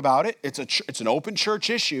talk about it. It's an open church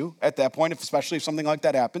issue at that point, especially if something like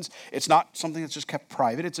that happens. It's not something that's just kept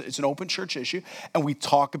private. It's an open church issue, and we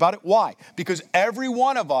talk about it. Why? Because every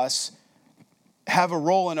one of us have a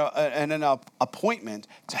role and an appointment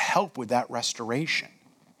to help with that restoration.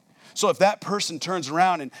 So if that person turns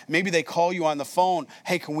around and maybe they call you on the phone,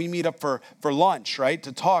 hey, can we meet up for lunch, right,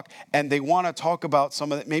 to talk, and they want to talk about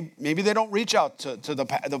some of it. Maybe they don't reach out to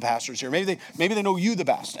the pastors here. Maybe they know you the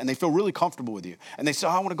best, and they feel really comfortable with you. And they say,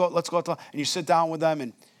 I want to go, let's go out to lunch. And you sit down with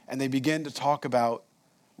them, and they begin to talk about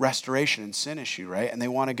restoration and sin issue, right? And they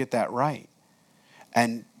want to get that right.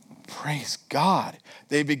 And praise God.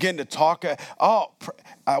 They begin to talk,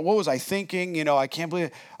 what was I thinking? I can't believe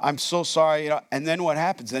it. I'm so sorry. And then what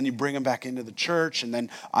happens? Then you bring them back into the church, and then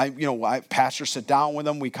pastors sit down with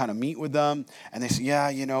them. We kind of meet with them, and they say,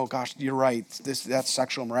 yeah, gosh, you're right. That's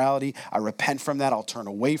sexual immorality. I repent from that. I'll turn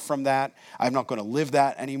away from that. I'm not going to live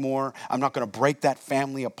that anymore. I'm not going to break that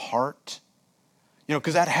family apart.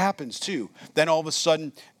 because that happens too. Then all of a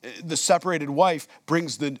sudden, the separated wife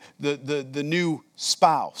brings the new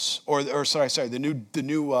spouse, the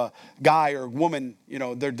new guy or woman,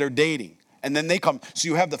 they're dating. And then they come. So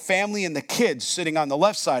you have the family and the kids sitting on the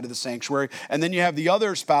left side of the sanctuary. And then you have the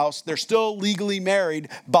other spouse. They're still legally married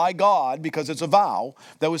by God because it's a vow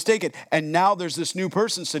that was taken. And now there's this new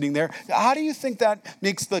person sitting there. How do you think that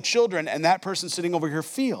makes the children and that person sitting over here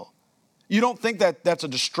feel? You don't think that that's a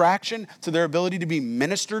distraction to their ability to be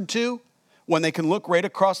ministered to? When they can look right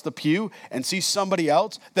across the pew and see somebody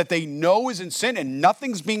else that they know is in sin and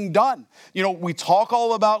nothing's being done. We talk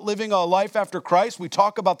all about living a life after Christ. We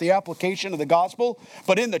talk about the application of the gospel,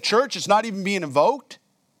 but in the church, it's not even being invoked.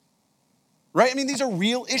 Right? I mean, these are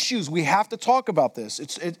real issues. We have to talk about this.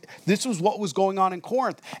 This was what was going on in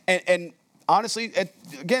Corinth. And honestly,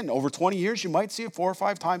 again, over 20 years, you might see it 4 or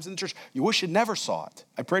 5 times in the church. You wish you never saw it.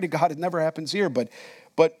 I pray to God it never happens here, but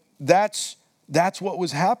that's what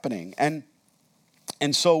was happening.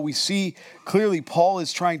 And so we see clearly Paul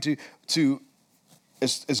is trying to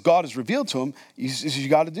as God has revealed to him, he says, you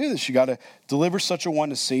got to do this. You got to deliver such a one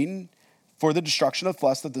to Satan for the destruction of the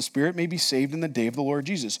flesh, that the spirit may be saved in the day of the Lord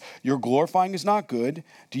Jesus. Your glorifying is not good.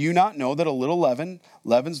 Do you not know that a little leaven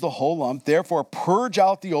leavens the whole lump? Therefore purge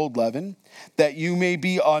out the old leaven, that you may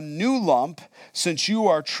be a new lump, since you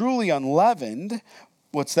are truly unleavened.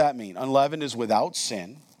 What's that mean? Unleavened is without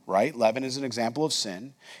sin. Right? Leaven is an example of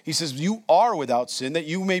sin. He says, you are without sin, that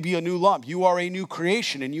you may be a new lump. You are a new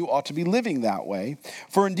creation, and you ought to be living that way.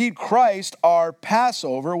 For indeed, Christ, our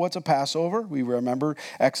Passover. What's a Passover? We remember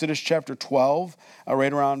Exodus chapter 12,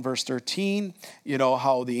 right around verse 13,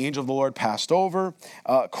 how the angel of the Lord passed over.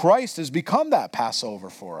 Christ has become that Passover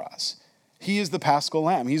for us. He is the Paschal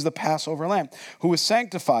Lamb. He's the Passover Lamb who was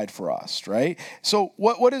sanctified for us, right? So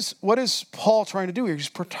what is Paul trying to do here?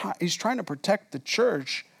 He's trying to protect the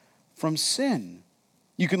church from sin.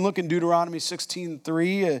 You can look in Deuteronomy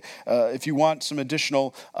 16:3 if you want some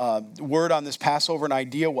additional word on this Passover, an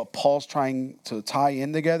idea what Paul's trying to tie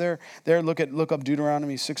in together. There, look up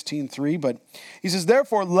Deuteronomy 16:3. But he says,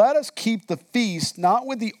 therefore, let us keep the feast not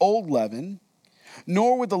with the old leaven,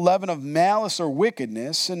 nor with the leaven of malice or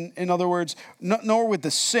wickedness. And in other words, nor with the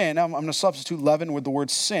sin. I'm going to substitute leaven with the word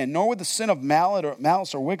sin. Nor with the sin of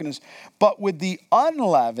malice or wickedness, but with the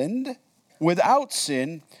unleavened, without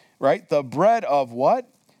sin, right? The bread of what?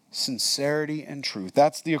 Sincerity and truth.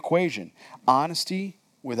 That's the equation. Honesty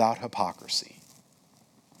without hypocrisy.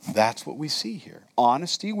 That's what we see here.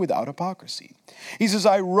 Honesty without hypocrisy. He says,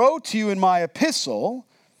 I wrote to you in my epistle.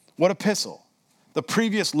 What epistle? The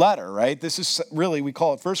previous letter, right? This is really, we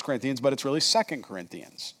call it 1 Corinthians, but it's really 2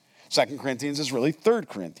 Corinthians. 2 Corinthians is really 3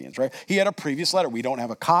 Corinthians, right? He had a previous letter. We don't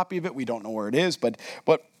have a copy of it. We don't know where it is, but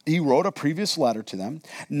he wrote a previous letter to them,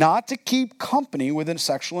 not to keep company with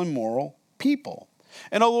sexually immoral people.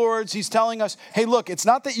 In other words, he's telling us, hey, look, it's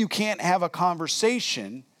not that you can't have a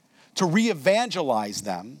conversation to re-evangelize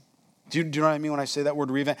them. Do you know what I mean when I say that word,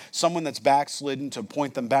 re-evangelize? Someone that's backslidden, to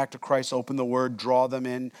point them back to Christ, open the word, draw them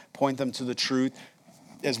in, point them to the truth.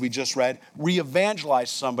 As we just read, re-evangelize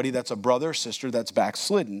somebody that's a brother or sister that's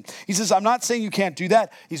backslidden. He says, I'm not saying you can't do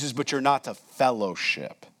that. He says, but you're not to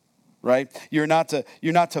fellowship. Right? You're not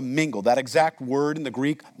to mingle. That exact word in the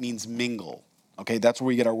Greek means mingle. Okay, that's where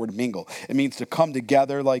we get our word mingle. It means to come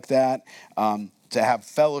together like that, to have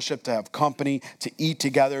fellowship, to have company, to eat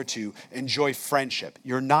together, to enjoy friendship.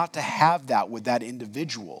 You're not to have that with that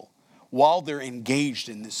individual while they're engaged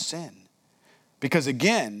in this sin. Because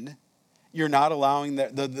again, you're not allowing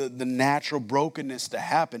the natural brokenness to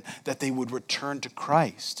happen, that they would return to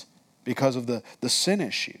Christ because of the sin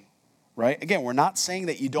issue. Right? Again, we're not saying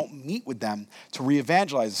that you don't meet with them to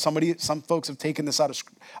re-evangelize. Some folks have taken this out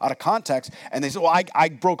of context, and they say, well, I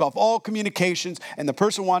broke off all communications, and the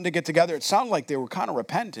person wanted to get together. It sounded like they were kind of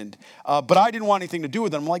repentant, but I didn't want anything to do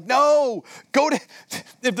with them. I'm like, no,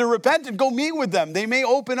 if they're repentant, go meet with them. They may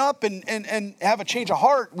open up and have a change of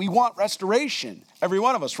heart. We want restoration. Every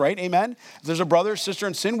one of us, right? Amen? If there's a brother or sister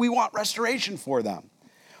in sin, we want restoration for them.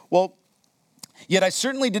 Well, yet I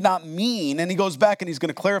certainly did not mean, and he goes back and he's going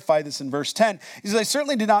to clarify this in verse 10. He says, I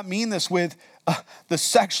certainly did not mean this with the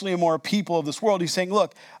sexually immoral people of this world. He's saying,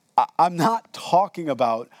 look, I'm not talking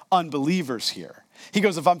about unbelievers here. He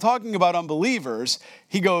goes, if I'm talking about unbelievers,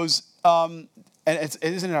 he goes, and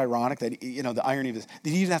isn't it ironic that, the irony of this,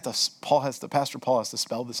 did he even have to, Pastor Paul has to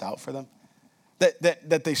spell this out for them?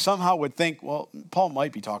 That they somehow would think, well, Paul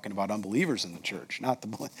might be talking about unbelievers in the church, not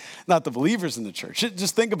the believers in the church.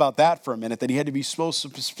 Just think about that for a minute, that he had to be so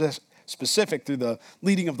specific through the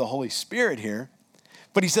leading of the Holy Spirit here.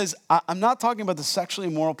 But he says, I'm not talking about the sexually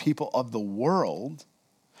immoral people of the world,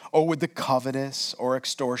 or with the covetous or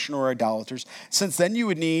extortioner or idolaters, since then you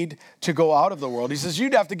would need to go out of the world. He says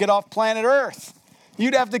you'd have to get off planet Earth.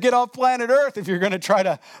 You'd have to get off planet Earth if you're going to try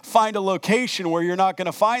to find a location where you're not going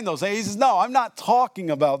to find those. He says, no, I'm not talking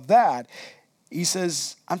about that. He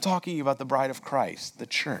says, I'm talking about the bride of Christ, the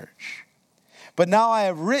church. But now I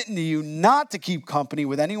have written to you not to keep company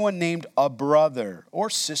with anyone named a brother or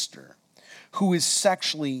sister who is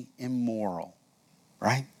sexually immoral,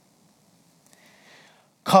 right?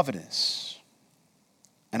 Covetous,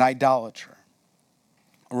 an idolater,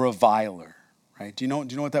 a reviler, right? Do you know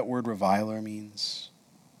what that word reviler means?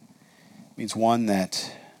 It means one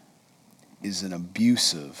that is an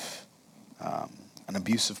abusive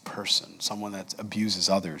person, someone that abuses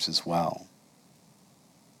others as well.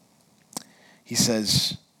 He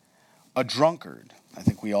says, a drunkard. I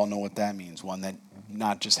think we all know what that means. One that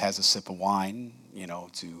not just has a sip of wine,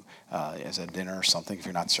 as a dinner or something. If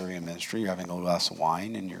you're not serving a ministry, you're having a glass of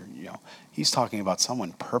wine, and he's talking about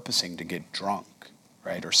someone purposing to get drunk,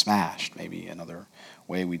 right, or smashed. Maybe another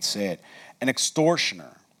way we'd say it. An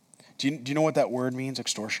extortioner. Do you know what that word means?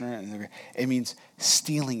 Extortioner. It means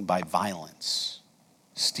stealing by violence.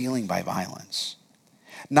 Stealing by violence.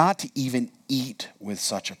 Not to even eat with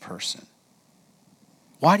such a person.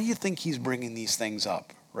 Why do you think he's bringing these things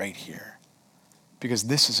up right here? Because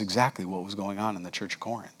this is exactly what was going on in the church of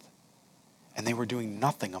Corinth. And they were doing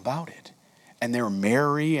nothing about it. And they're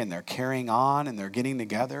merry and they're carrying on and they're getting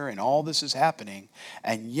together and all this is happening.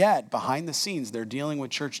 And yet, behind the scenes, they're dealing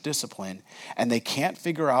with church discipline and they can't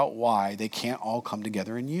figure out why they can't all come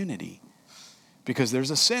together in unity. Because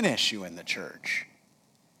there's a sin issue in the church.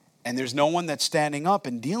 And there's no one that's standing up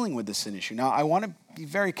and dealing with the sin issue. Now, I want to be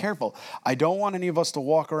very careful. I don't want any of us to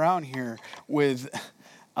walk around here with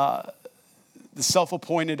the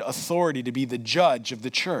self-appointed authority to be the judge of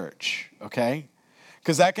the church, okay?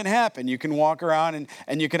 Because that can happen. You can walk around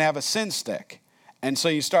and you can have a sin stick. And so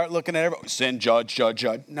you start looking at everybody, sin, judge.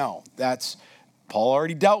 No, Paul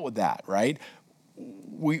already dealt with that, right?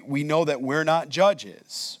 We know that we're not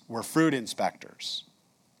judges. We're fruit inspectors.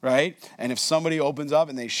 Right? And if somebody opens up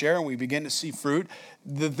and they share and we begin to see fruit,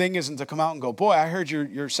 the thing isn't to come out and go, boy, I heard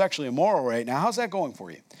you're sexually immoral right now. How's that going for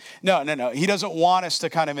you? No. He doesn't want us to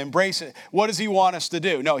kind of embrace it. What does he want us to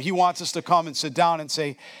do? No, he wants us to come and sit down and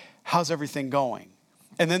say, how's everything going?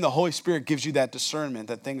 And then the Holy Spirit gives you that discernment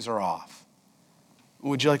that things are off.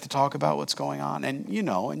 Would you like to talk about what's going on? And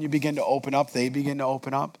and you begin to open up, they begin to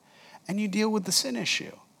open up, and you deal with the sin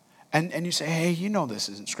issue. And you say, hey, this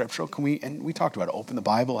isn't scriptural. And we talked about it, open the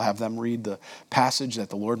Bible, have them read the passage that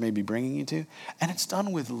the Lord may be bringing you to. And it's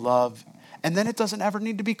done with love. And then it doesn't ever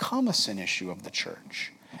need to become a sin issue of the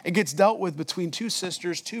church. It gets dealt with between two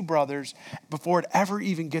sisters, two brothers, before it ever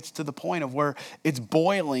even gets to the point of where it's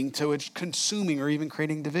boiling to it's consuming or even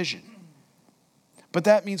creating division. But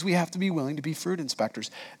that means we have to be willing to be fruit inspectors.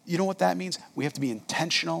 You know what that means? We have to be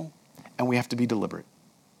intentional and we have to be deliberate.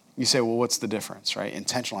 You say, well, what's the difference, right?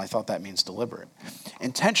 Intentional, I thought that means deliberate.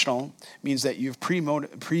 Intentional means that you've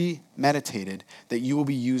premeditated that you will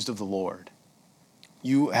be used of the Lord.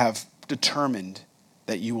 You have determined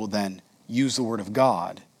that you will then use the word of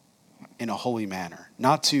God in a holy manner.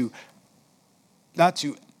 Not to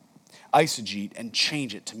eisegete and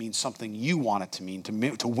change it to mean something you want it to mean,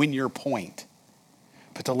 to win your point,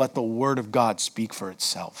 but to let the word of God speak for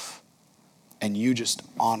itself. And you just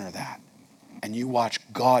honor that. And you watch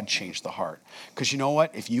God change the heart. Because you know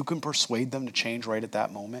what? If you can persuade them to change right at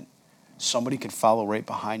that moment, somebody can follow right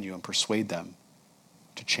behind you and persuade them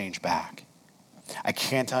to change back. I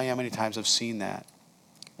can't tell you how many times I've seen that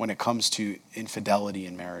when it comes to infidelity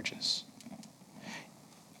in marriages.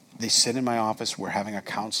 They sit in my office, we're having a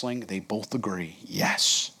counseling, they both agree,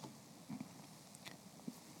 yes.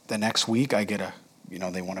 The next week I get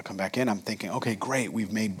they want to come back in. I'm thinking, okay, great.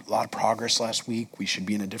 We've made a lot of progress last week. We should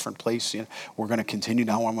be in a different place. We're going to continue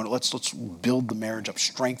now. Let's build the marriage up,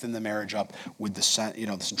 strengthen the marriage up with the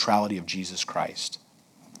centrality of Jesus Christ.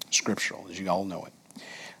 Scriptural, as you all know it.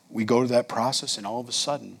 We go to that process, and all of a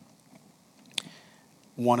sudden,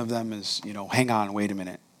 one of them is, hang on, wait a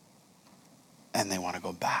minute, and they want to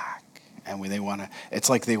go back, and it's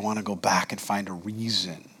like they want to go back and find a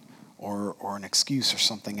reason or an excuse or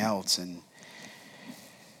something else, and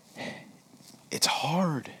it's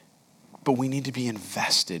hard, but we need to be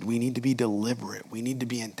invested. We need to be deliberate. We need to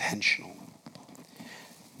be intentional.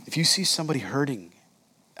 If you see somebody hurting,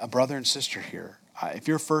 a brother and sister here, if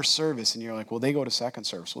you're first service and you're like, well, they go to second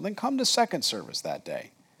service, well, then come to second service that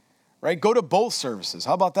day, right? Go to both services.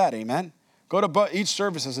 How about that? Amen? Go to each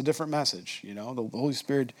service has a different message. The Holy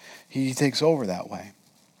Spirit, he takes over that way.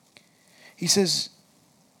 He says,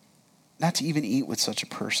 not to even eat with such a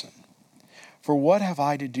person. For what have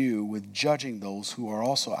I to do with judging those who are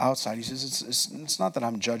also outside? He says, it's not that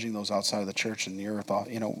I'm judging those outside of the church and the earth.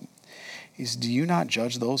 He says, do you not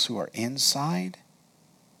judge those who are inside?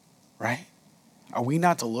 Right? Are we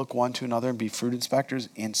not to look one to another and be fruit inspectors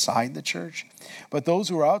inside the church? But those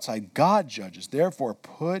who are outside, God judges. Therefore,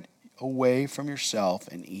 put away from yourself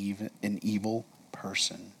an evil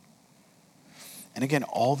person. And again,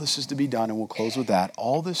 all this is to be done, and we'll close with that.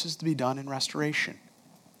 All this is to be done in restoration.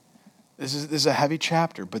 This is a heavy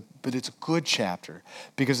chapter, but it's a good chapter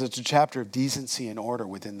because it's a chapter of decency and order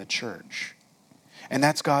within the church. And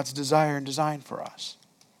that's God's desire and design for us.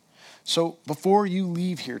 So before you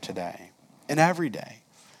leave here today, and every day,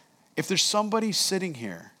 if there's somebody sitting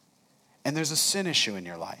here and there's a sin issue in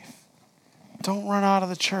your life, don't run out of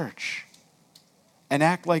the church and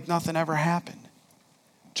act like nothing ever happened.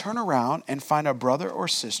 Turn around and find a brother or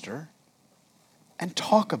sister and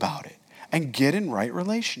talk about it and get in right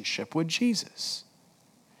relationship with Jesus.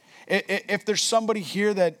 If there's somebody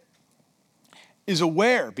here that is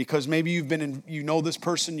aware, because maybe you've been in, this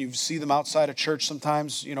person, you see them outside of church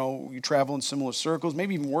sometimes, you travel in similar circles,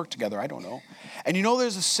 maybe even work together, I don't know. And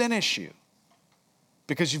there's a sin issue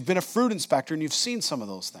because you've been a fruit inspector and you've seen some of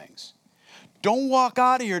those things. Don't walk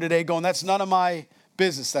out of here today going, that's none of my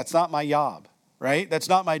business, that's not my job, right? That's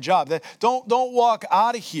not my job. Don't walk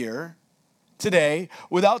out of here today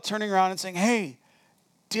without turning around and saying, hey,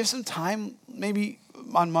 do you have some time maybe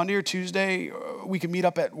on Monday or Tuesday, we can meet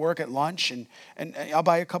up at work at lunch and I'll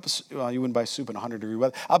buy a cup of, well, you wouldn't buy soup in 100-degree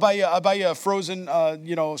weather. I'll buy you a frozen,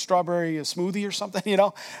 strawberry smoothie or something,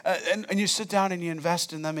 and you sit down and you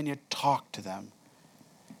invest in them and you talk to them.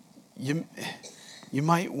 You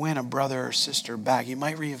might win a brother or sister back. You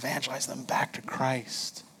might re-evangelize them back to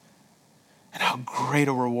Christ. And how great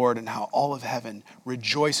a reward and how all of heaven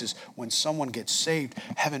rejoices when someone gets saved.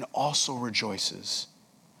 Heaven also rejoices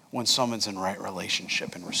when someone's in right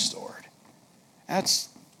relationship and restored. That's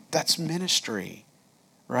ministry,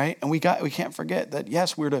 right? And we can't forget that,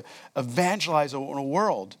 yes, we're to evangelize in a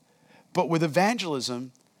world, but with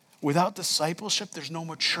evangelism, without discipleship, there's no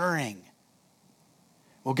maturing.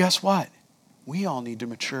 Well, guess what? We all need to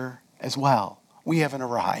mature as well. We haven't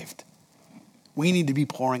arrived. We need to be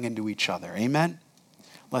pouring into each other. Amen?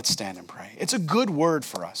 Let's stand and pray. It's a good word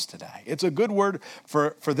for us today. It's a good word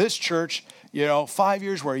for this church. 5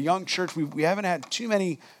 years, we're a young church. We haven't had too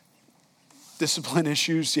many discipline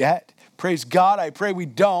issues yet. Praise God, I pray we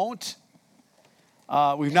don't.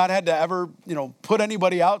 We've not had to ever, put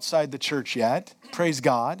anybody outside the church yet. Praise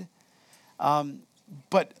God.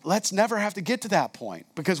 But let's never have to get to that point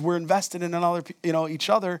because we're invested in each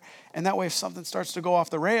other. And that way, if something starts to go off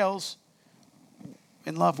the rails,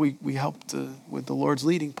 in love, we help with the Lord's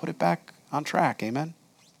leading, put it back on track. Amen.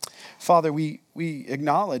 Father, we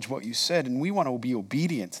acknowledge what you said, and we want to be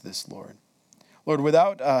obedient to this, Lord. Lord,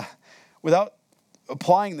 without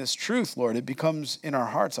applying this truth, Lord, it becomes in our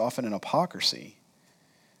hearts often an hypocrisy.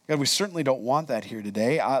 God, we certainly don't want that here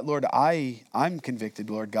today. Lord, I'm convicted,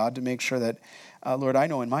 Lord God, to make sure that, Lord, I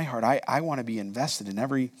know in my heart, I want to be invested in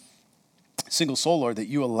every single soul, Lord, that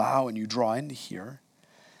you allow and you draw into here.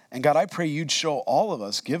 And God, I pray you'd show all of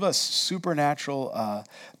us, give us supernatural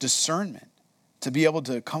discernment to be able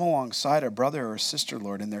to come alongside a brother or a sister,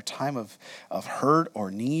 Lord, in their time of hurt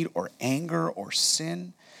or need or anger or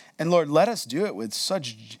sin. And Lord, let us do it with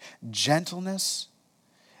such gentleness.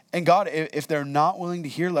 And God, if they're not willing to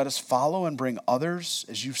hear, let us follow and bring others,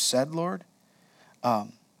 as you've said, Lord.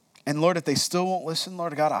 And Lord, if they still won't listen,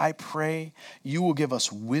 Lord God, I pray you will give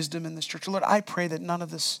us wisdom in this church. Lord, I pray that none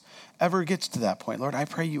of this ever gets to that point. Lord, I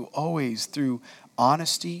pray you always, through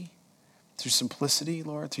honesty, through simplicity,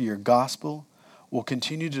 Lord, through your gospel, will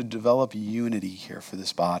continue to develop unity here for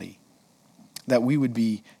this body. That we would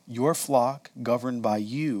be your flock governed by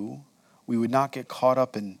you. We would not get caught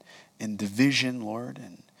up in division, Lord,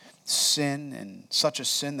 and sin, and such a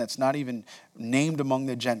sin that's not even named among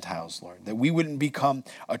the Gentiles, Lord. That we wouldn't become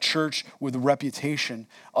a church with a reputation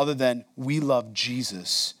other than we love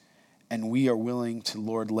Jesus and we are willing to,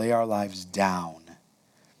 Lord, lay our lives down,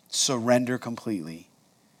 surrender completely.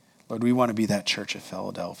 Lord, we want to be that church of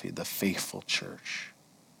Philadelphia, the faithful church.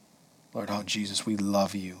 Lord, oh Jesus, we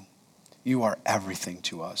love you. You are everything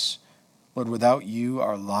to us. Lord, without you,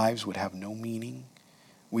 our lives would have no meaning.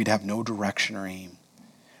 We'd have no direction or aim.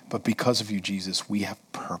 But because of you, Jesus, we have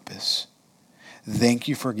purpose. Thank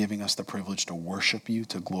you for giving us the privilege to worship you,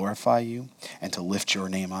 to glorify you, and to lift your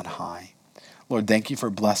name on high. Lord, thank you for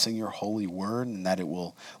blessing your holy word and that it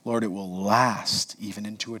will last even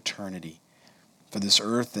into eternity. For this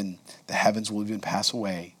earth and the heavens will even pass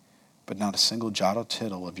away, but not a single jot or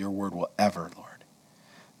tittle of your word will ever, Lord.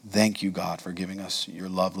 Thank you, God, for giving us your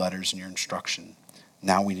love letters and your instruction.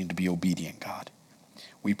 Now we need to be obedient, God.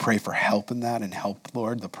 We pray for help in that, and help,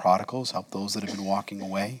 Lord, the prodigals, help those that have been walking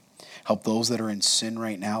away. Help those that are in sin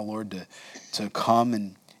right now, Lord, to come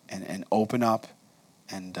and open up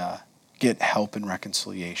and get help and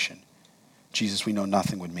reconciliation. Jesus, we know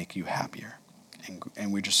nothing would make you happier,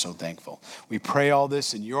 and we're just so thankful. We pray all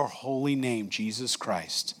this in your holy name, Jesus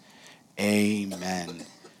Christ. Amen.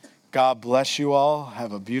 God bless you all.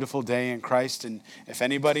 Have a beautiful day in Christ. And if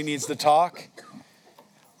anybody needs to talk,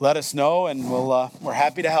 let us know, and we're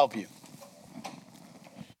happy to help you.